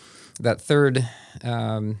time. That third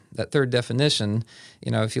definition,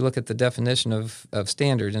 if you look at the definition of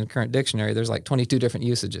standard in the current dictionary, there's like 22 different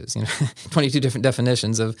usages, 22 different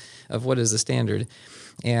definitions of what is a standard.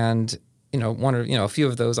 And, one or, a few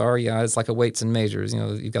of those are, it's like a weights and measures.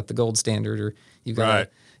 You've got the gold standard, or you've got,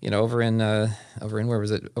 over in where was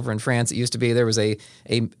it? Over in France, it used to be there was a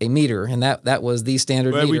meter, and that was the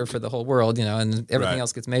standard meter for the whole world, and everything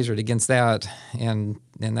else gets measured against that and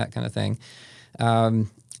that kind of thing.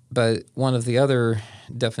 But one of the other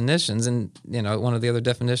definitions, and one of the other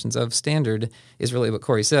definitions of standard is really what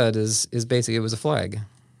Corey said is basically it was a flag.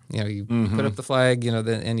 You put up the flag,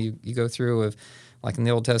 and you go through of, like in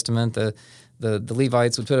the Old Testament, the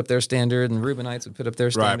Levites would put up their standard, and the Reubenites would put up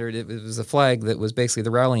their standard. Right. It was a flag that was basically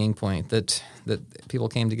the rallying point that people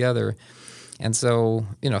came together. And so,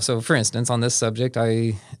 so for instance, on this subject,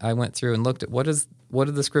 I went through and looked at what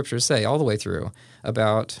did the scriptures say all the way through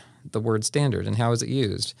about the word standard and how is it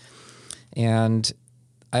used. And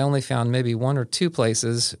I only found maybe one or two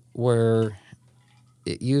places where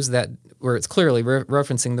it used that, where it's clearly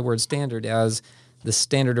referencing the word standard as the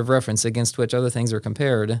standard of reference against which other things are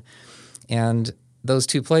compared. And those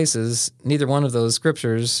two places, neither one of those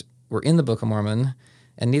scriptures were in the Book of Mormon,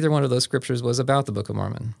 and neither one of those scriptures was about the Book of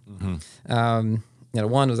Mormon.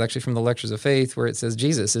 One was actually from the Lectures of Faith, where it says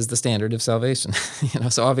Jesus is the standard of salvation.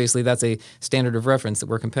 So obviously that's a standard of reference that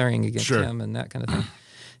we're comparing against him and that kind of thing.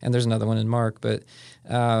 And there's another one in Mark, but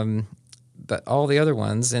all the other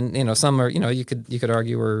ones, and some are, you could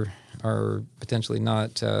argue are potentially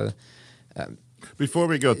not. Before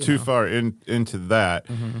we go too far into that,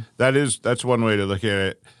 that's one way to look at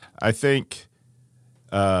it. I think,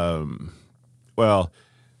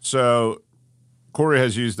 so Corey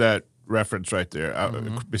has used that reference right there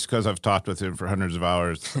because I've talked with him for hundreds of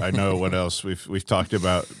hours. I know what else we've talked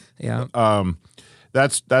about. Yeah.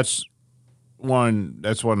 That's one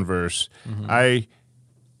verse. I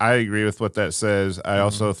agree with what that says. I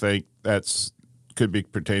also think could be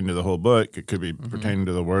pertaining to the whole book. It could be pertaining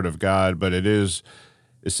to the Word of God, but it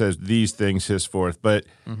says these things henceforth. But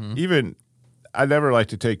even I never like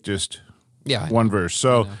to take just one verse.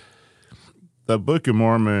 So the Book of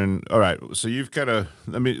Mormon. All right. So you've kind of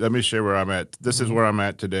let me share where I'm at. This is where I'm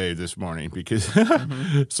at today, this morning, because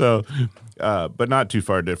but not too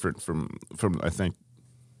far different from I think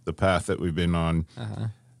the path that we've been on.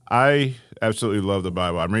 I absolutely love the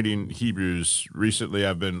Bible. I'm reading Hebrews. Recently,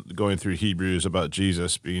 I've been going through Hebrews about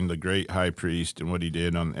Jesus being the great high priest and what he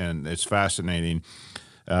did, and it's fascinating.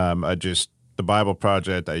 The Bible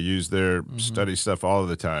Project, I use their study stuff all of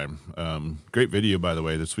the time. Great video, by the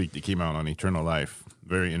way, this week that came out on eternal life.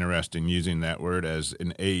 Very interesting, using that word as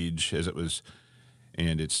an age, as it was,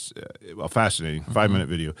 and it's fascinating. 5-minute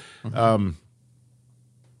video.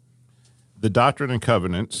 The Doctrine and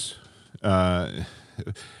Covenants.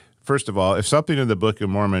 First of all, if something in the Book of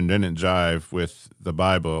Mormon didn't jive with the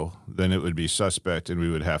Bible, then it would be suspect, and we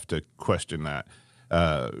would have to question that.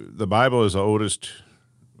 The Bible is the oldest,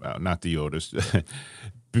 well, not the oldest.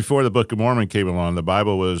 Before the Book of Mormon came along, the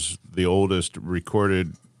Bible was the oldest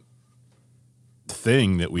recorded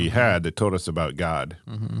thing that we had that told us about God.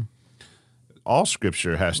 All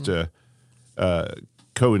Scripture has to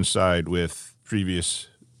coincide with previous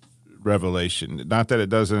revelation. Not that it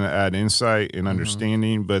doesn't add insight and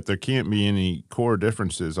understanding, but there can't be any core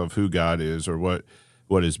differences of who God is or what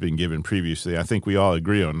has been given previously. I think we all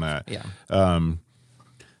agree on that. Yeah.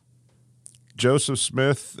 Joseph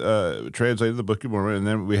Smith translated the Book of Mormon, and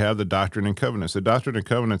then we have the Doctrine and Covenants. The Doctrine and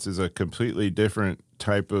Covenants is a completely different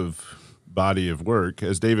type of body of work.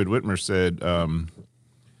 As David Whitmer said,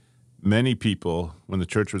 many people, when the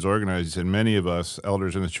church was organized, he said many of us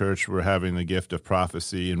elders in the church were having the gift of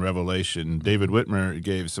prophecy and revelation. David Whitmer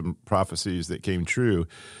gave some prophecies that came true.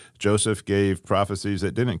 Joseph gave prophecies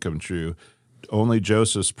that didn't come true. Only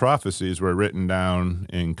Joseph's prophecies were written down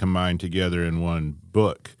and combined together in one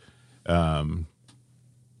book.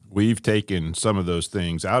 We've taken some of those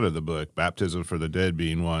things out of the book, baptism for the dead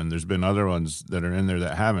being one. There's been other ones that are in there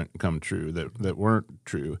that haven't come true, that weren't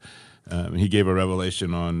true. He gave a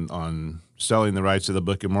revelation on selling the rights of the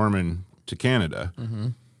Book of Mormon to Canada,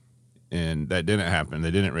 and that didn't happen.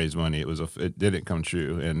 They didn't raise money. It didn't come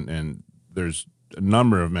true, and there's a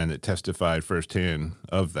number of men that testified firsthand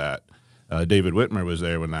of that. David Whitmer was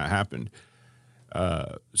there when that happened.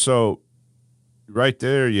 So right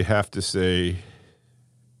there, you have to say,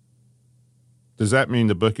 does that mean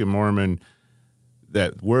the Book of Mormon,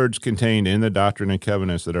 that words contained in the Doctrine and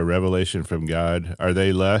Covenants that are revelation from God, are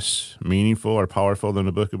they less meaningful or powerful than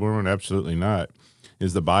the Book of Mormon? Absolutely not.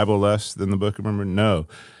 Is the Bible less than the Book of Mormon? No.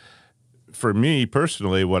 For me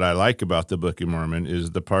personally, what I like about the Book of Mormon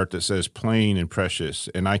is the part that says plain and precious.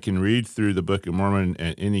 And I can read through the Book of Mormon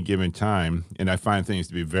at any given time, and I find things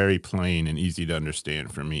to be very plain and easy to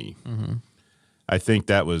understand for me. I think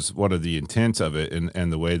that was one of the intents of it,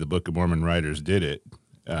 and the way the Book of Mormon writers did it.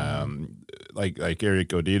 Like Eric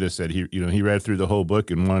Odita said, he read through the whole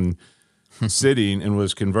book in one sitting and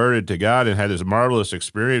was converted to God and had this marvelous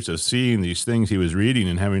experience of seeing these things he was reading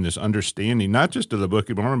and having this understanding, not just of the Book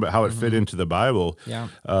of Mormon, but how it fit into the Bible. Yeah.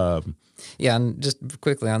 And just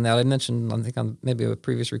quickly on that, I mentioned, I think on maybe a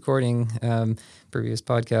previous recording, previous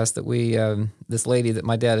podcast, that we this lady that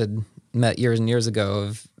my dad had met years and years ago,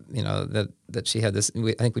 of that she had this.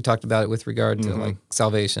 I think we talked about it with regard to like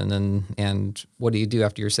salvation and what do you do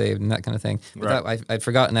after you're saved and that kind of thing. But that, I'd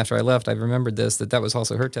forgotten after I left. I remembered that was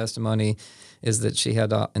also her testimony, is that she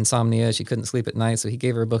had insomnia. She couldn't sleep at night, so he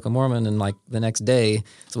gave her a Book of Mormon, and like the next day,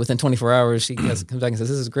 so within 24 hours, she comes back and says,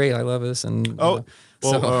 "This is great. I love this." And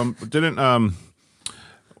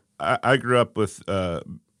I grew up with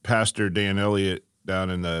Pastor Dan Elliott down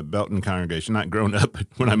in the Belton congregation, not grown up, but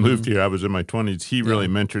when I moved here, I was in my 20s. He really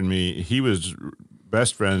mentored me. He was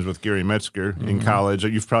best friends with Gary Metzger in college.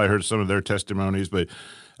 You've probably heard some of their testimonies, but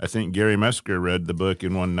I think Gary Metzger read the book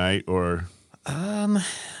in one night, or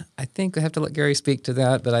I think I have to let Gary speak to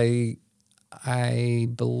that, but I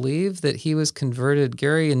believe that he was converted.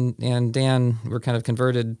 Gary and Dan were kind of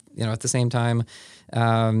converted, at the same time,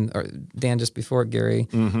 or Dan just before Gary.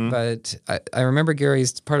 But I remember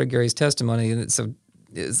part of Gary's testimony, and so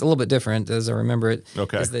it's a little bit different as I remember it.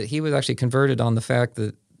 Okay. Is that he was actually converted on the fact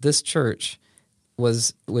that this church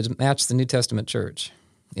would match the New Testament church,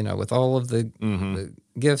 with all of the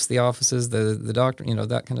gifts, the offices, the doctrine,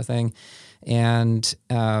 that kind of thing. And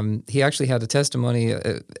he actually had a testimony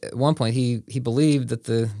at one point. He believed that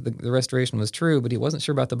the restoration was true, but he wasn't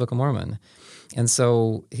sure about the Book of Mormon. And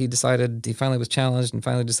so he finally was challenged and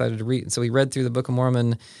finally decided to read. And so he read through the Book of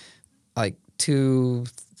Mormon like two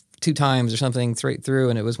times or something straight through.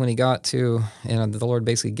 And it was when he got to, the Lord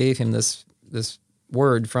basically gave him this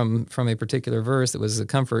word from a particular verse that was a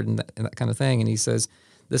comfort and that kind of thing. And he says,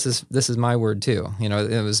 This is my word too.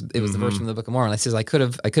 It was the verse from the Book of Mormon. I says I could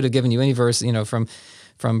have given you any verse,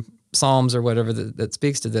 from Psalms or whatever that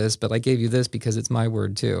speaks to this, but I gave you this because it's my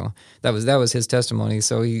word too. That was his testimony.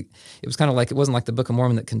 So it was kind of like, it wasn't like the Book of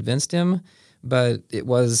Mormon that convinced him, but it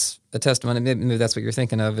was a testimony. Maybe that's what you're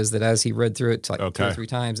thinking of, is that as he read through it like 2 or 3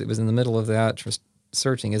 times, it was in the middle of that, just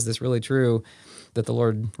searching, is this really true? That the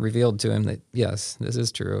Lord revealed to him that yes, this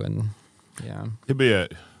is true, and it'd be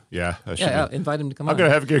it. Yeah, invite him to come on. I'm going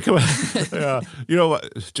to have Gary come on. Yeah. You know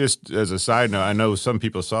what? Just as a side note, I know some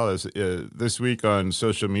people saw this. This week on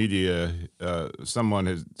social media, someone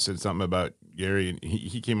has said something about Gary, and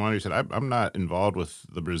he came on and he said, I'm not involved with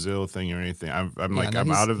the Brazil thing or anything. I'm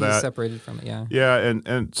out of that. He's separated from it, yeah. Yeah,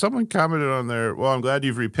 and someone commented on there, well, I'm glad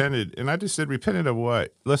you've repented. And I just said, repented of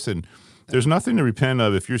what? Listen, there's nothing to repent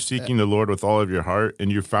of if you're seeking the Lord with all of your heart and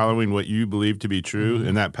you're following what you believe to be true,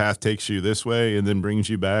 and that path takes you this way and then brings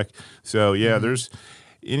you back. So, there's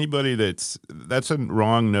anybody that's a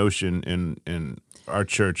wrong notion in our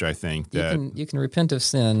church, I think. That you can repent of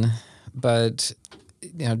sin, but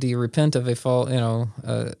do you repent of a fault,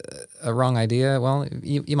 a wrong idea? Well,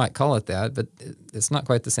 you might call it that, but it's not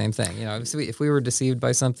quite the same thing. If we were deceived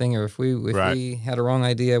by something, or if we had a wrong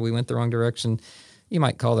idea, we went the wrong direction, you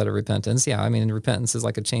might call that a repentance. Yeah, I mean, repentance is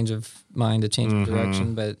like a change of mind, a change of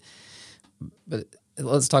direction. But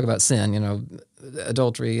let's talk about sin.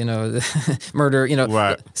 Adultery. Murder.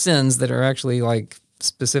 Sins that are actually like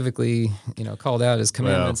specifically called out as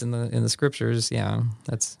commandments in the scriptures. Yeah,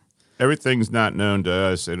 that's everything's not known to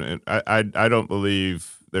us, and I don't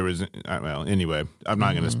believe there was. Well, anyway, I'm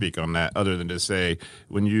not going to speak on that other than to say,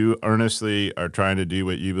 when you earnestly are trying to do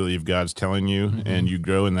what you believe God's telling you, and you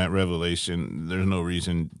grow in that revelation, there's no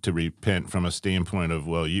reason to repent from a standpoint of,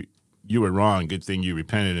 well, you were wrong. Good thing you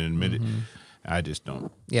repented and admitted. I just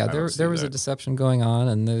don't. Yeah, there was a deception going on,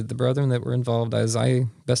 and the brethren that were involved,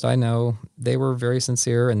 best I know, they were very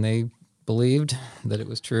sincere and they believed that it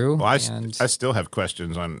was true. Well, I still have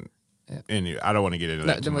questions on. And I don't want to get into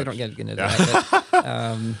that. We don't get into that.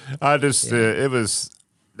 But, it was.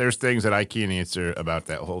 There's things that I can't answer about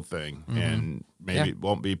that whole thing, and maybe it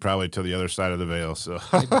won't be probably till the other side of the veil. So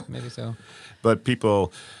maybe so. But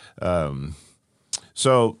people.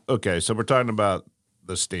 So we're talking about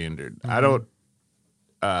the standard. I don't.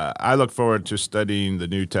 I look forward to studying the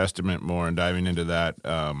New Testament more and diving into that.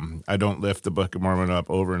 I don't lift the Book of Mormon up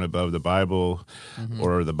over and above the Bible,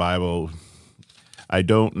 or the Bible. I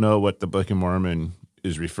don't know what the Book of Mormon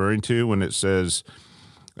is referring to when it says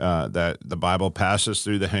that the Bible passes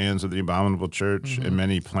through the hands of the abominable church, and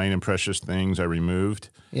many plain and precious things are removed.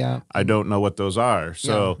 Yeah, I don't know what those are.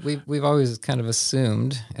 So we've always kind of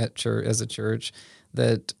assumed at church, as a church,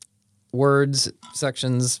 that words,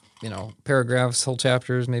 sections, paragraphs, whole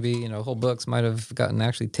chapters, maybe whole books might have gotten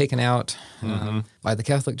actually taken out by the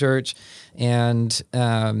Catholic Church, and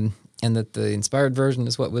that the inspired version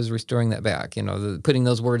is what was restoring that back, putting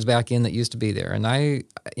those words back in that used to be there. And I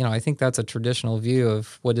think that's a traditional view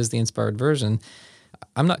of what is the inspired version.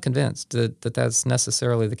 I'm not convinced that that's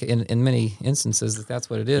necessarily the case. In many instances that's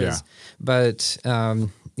what it is. Yeah. But,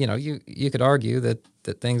 you could argue that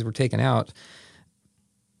things were taken out.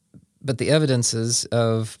 But the evidences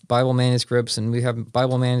of Bible manuscripts, and we have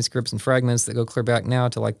Bible manuscripts and fragments that go clear back now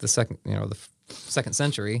to like the second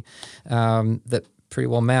century, that pretty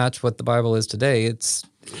well match what the Bible is today. It's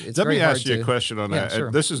Let me ask you a question on that. Sure.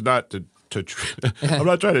 This is not to I'm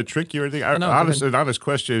not trying to trick you or anything. An honest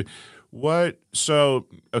question. Here's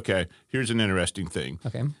an interesting thing.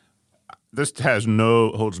 Okay. This holds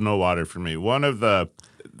no water for me. One of the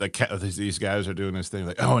these guys are doing this thing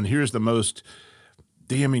like, oh, and here's the most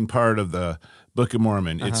damning part of the Book of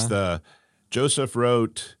Mormon. It's Joseph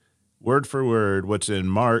wrote word for word what's in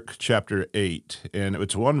Mark chapter 8, and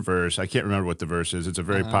it's one verse. I can't remember what the verse is. It's a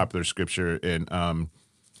very popular scripture, and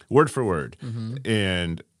word for word.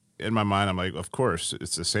 And in my mind, I'm like, of course,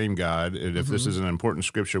 it's the same God. And if this is an important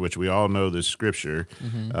scripture, which we all know this scripture,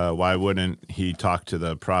 why wouldn't he talk to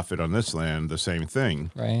the prophet on this land the same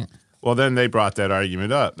thing? Right. Well, then they brought that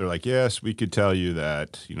argument up. They're like, yes, we could tell you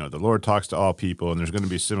that, the Lord talks to all people and there's going to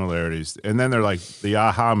be similarities. And then they're like, the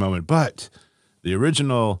aha moment, but the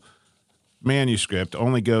original manuscript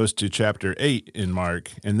only goes to chapter 8 in Mark,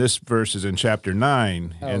 and this verse is in chapter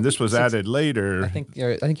 9, and this was added later. I think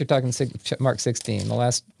you're talking Mark 16, the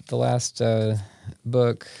last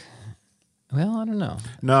book. Well, I don't know.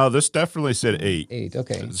 No, this definitely said 8. 8,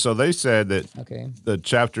 okay. So they said that the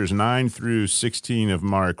chapters 9 through 16 of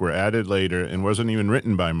Mark were added later and wasn't even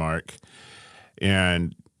written by Mark.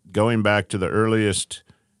 And going back to the earliest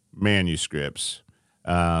manuscripts,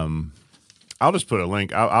 I'll just put a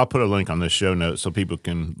link. I'll put a link on this show note so people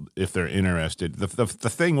can, if they're interested. The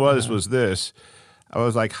thing was this. I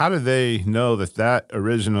was like, how do they know that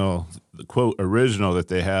original, the quote original that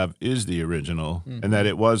they have is the original, and that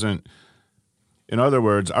it wasn't? In other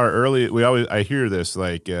words, I hear this,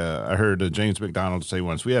 like I heard James McDonald say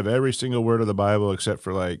once, we have every single word of the Bible except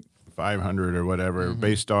for like 500 or whatever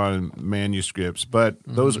based on manuscripts. But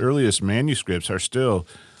those earliest manuscripts are still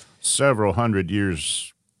several hundred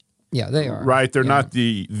years. Yeah, they are. Right, they're not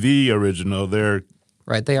the original. They're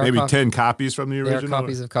right. They are maybe 10 copies from the original.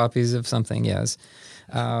 They are copies of something. Yes.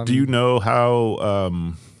 Do you know how?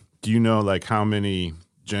 Do you know like how many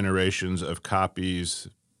generations of copies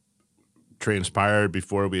transpired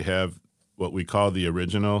before we have what we call the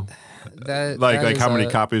original? Like how many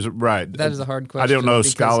copies? Right. That is a hard question. I don't know if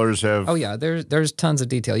scholars have. Oh yeah, there's tons of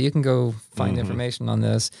detail. You can go find information on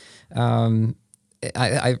this.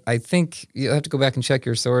 I think you have to go back and check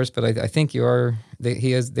your source, but I think you are.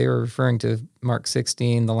 They are referring to Mark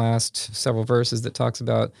 16, the last several verses that talks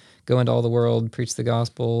about go into all the world, preach the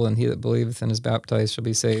gospel, and he that believeth and is baptized shall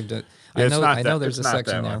be saved. I know there's a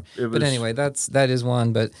section there, but anyway, that is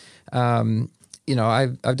one. But I've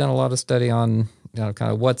done a lot of study on kind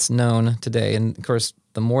of what's known today, and of course,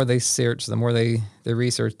 the more they search, the more they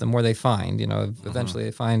research, the more they find. Eventually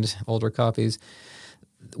they find older copies.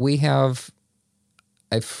 We have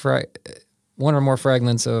one or more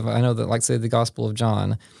fragments of, I know that, like say the Gospel of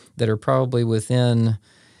John, that are probably within,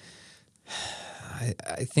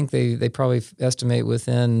 I think they probably estimate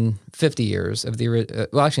within 50 years of the,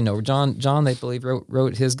 well actually no, John they believe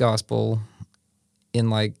wrote his Gospel in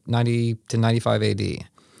like 90 to 95 AD.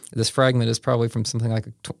 This fragment is probably from something like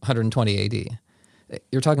 120 AD.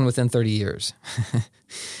 You're talking within 30 years,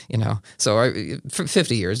 so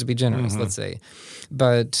 50 years to be generous, let's say.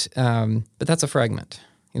 But that's a fragment.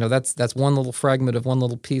 That's one little fragment of one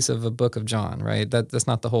little piece of a book of John, right? That's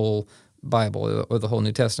not the whole Bible or the whole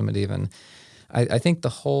New Testament even. I think the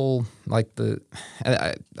whole, like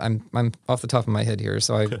I'm off the top of my head here,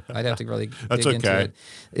 so I'd have to really dig into it,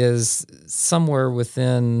 is somewhere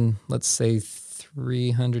within, let's say,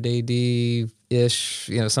 300 AD-ish,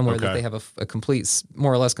 somewhere that they have a complete,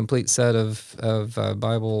 more or less complete set of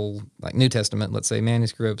Bible, like New Testament, let's say,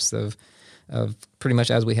 manuscripts of pretty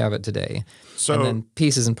much as we have it today. So, and then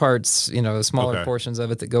pieces and parts, smaller portions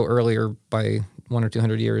of it that go earlier by 100 or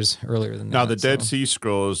 200 years earlier than that. Now, the Dead Sea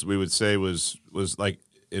Scrolls, we would say, was like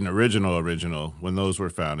an original when those were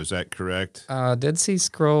found. Is that correct? Dead Sea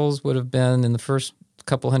Scrolls would have been in the first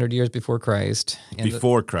couple hundred years before Christ.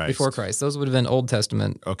 Before Christ. Those would have been Old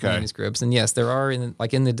Testament manuscripts. And yes, there are, in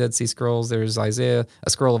the Dead Sea Scrolls, there's a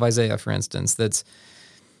scroll of Isaiah, for instance, that's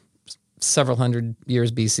several hundred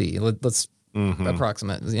years BC. Let's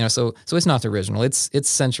approximate. So it's not the original. It's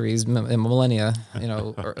centuries, millennia,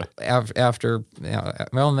 or after,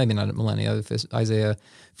 well, maybe not millennia. If it's Isaiah,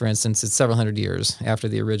 for instance, it's several hundred years after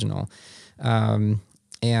the original. And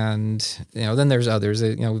then there's others.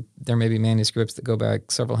 There may be manuscripts that go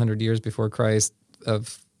back several hundred years before Christ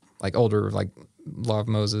of like older, like Law of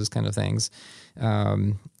Moses kind of things.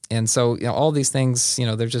 And so all these things,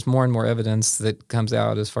 there's just more and more evidence that comes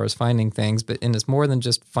out as far as finding things. And it's more than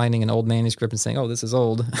just finding an old manuscript and saying, "Oh, this is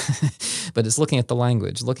old," but it's looking at the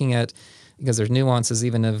language, because there's nuances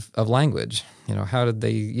even of language. How did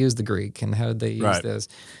they use the Greek and how did they use this?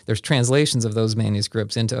 There's translations of those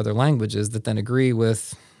manuscripts into other languages that then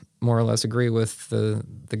more or less agree with the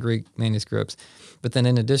Greek manuscripts. But then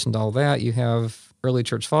in addition to all that, you have early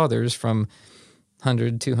church fathers from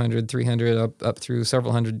 100, 200, 300, up through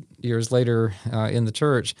several hundred years later in the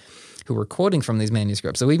church, who were quoting from these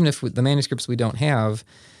manuscripts. So even if the manuscripts we don't have,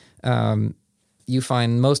 you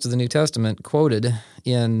find most of the New Testament quoted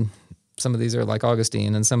in some of these are like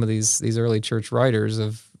Augustine and some of these early church writers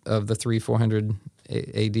of the 300-400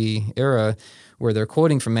 AD era, where they're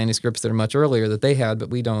quoting from manuscripts that are much earlier that they had, but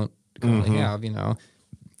we don't currently have,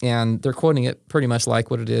 and they're quoting it pretty much like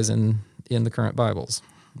what it is in the current Bibles.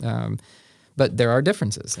 But there are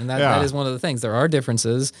differences, and that is one of the things. There are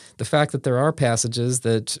differences. The fact that there are passages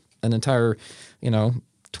that an entire,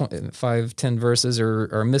 5-10 verses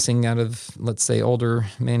are missing out of, let's say, older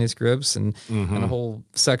manuscripts, and a whole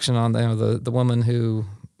section on the woman who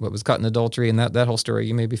was caught in adultery, and that whole story.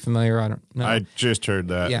 You may be familiar. I don't know. I just heard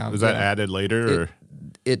that. Yeah, was that added later?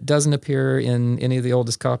 It doesn't appear in any of the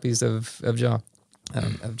oldest copies of John,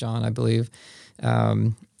 I believe.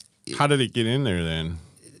 How did it get in there then?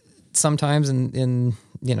 Sometimes in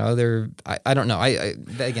there, I don't know.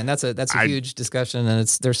 Again, that's a huge discussion, and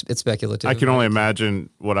it's speculative. I can only imagine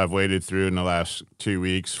what I've waded through in the last 2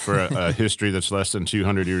 weeks for a history that's less than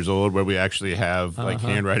 200 years old, where we actually have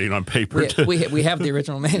handwriting on paper. We have the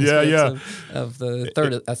original manuscripts of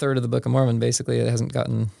a third of the Book of Mormon. Basically, it hasn't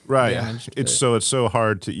gotten damaged. It's so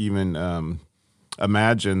hard to even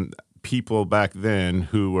imagine people back then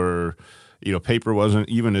who were, paper wasn't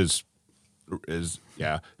even as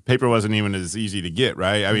paper wasn't even as easy to get,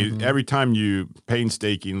 right? I mean, every time you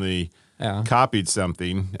painstakingly copied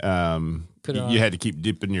something, you had to keep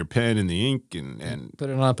dipping your pen in the ink and put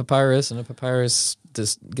it on a papyrus, and a papyrus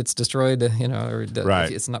just gets destroyed, or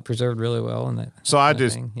it's not preserved really well. And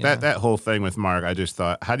that whole thing with Mark, I just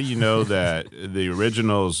thought, how do you know that the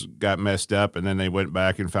originals got messed up and then they went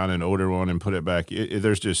back and found an older one and put it back?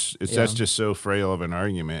 That's just so frail of an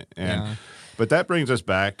argument. And but that brings us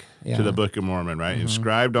back to the Book of Mormon, right?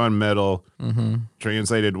 Inscribed on metal,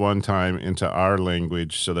 translated one time into our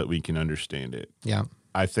language so that we can understand it. Yeah,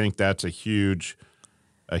 I think that's a huge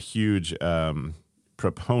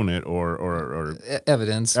proponent or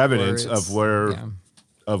evidence of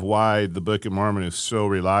of why the Book of Mormon is so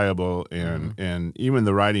reliable, and even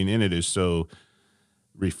the writing in it is so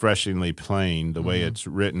refreshingly plain, the way it's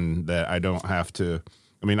written, that I don't have to.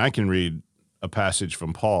 I mean, I can read a passage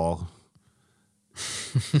from Paul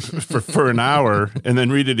for an hour and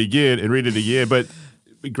then read it again. But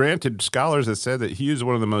granted, scholars have said that he is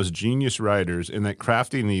one of the most genius writers, and that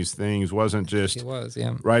crafting these things wasn't just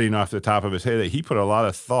writing off the top of his head. That he put a lot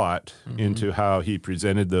of thought into how he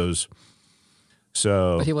presented those.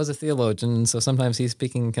 But he was a theologian, so sometimes he's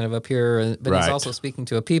speaking kind of up here, but he's also speaking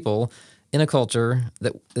to a people in a culture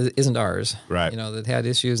that isn't ours, right? That had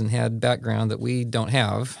issues and had background that we don't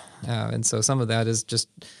have, and so some of that is just.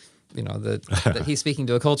 That he's speaking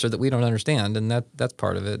to a culture that we don't understand, and that's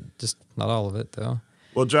part of it. Just not all of it, though.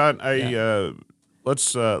 Well, John,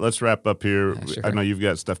 let's wrap up here. Yeah, sure. I know you've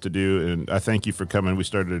got stuff to do, and I thank you for coming. We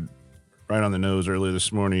started right on the nose earlier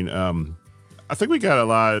this morning. I think we got a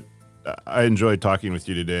lot. I enjoyed talking with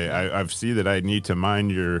you today. I see that I need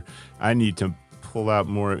to pull out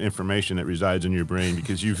more information that resides in your brain,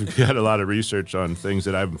 because you've got a lot of research on things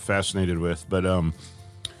that I'm fascinated with. But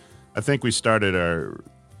I think we started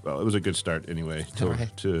it was a good start anyway.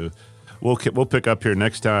 We'll pick up here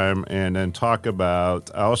next time and then talk about.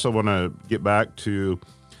 I also want to get back to.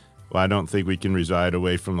 Well, I don't think we can reside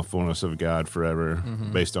away from the fullness of God forever,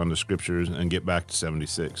 based on the scriptures, and get back to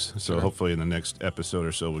 76. So hopefully in the next episode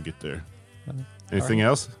or so we'll get there. Anything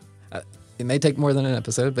else? It may take more than an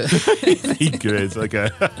episode, but good. Okay.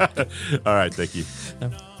 All right. Thank you.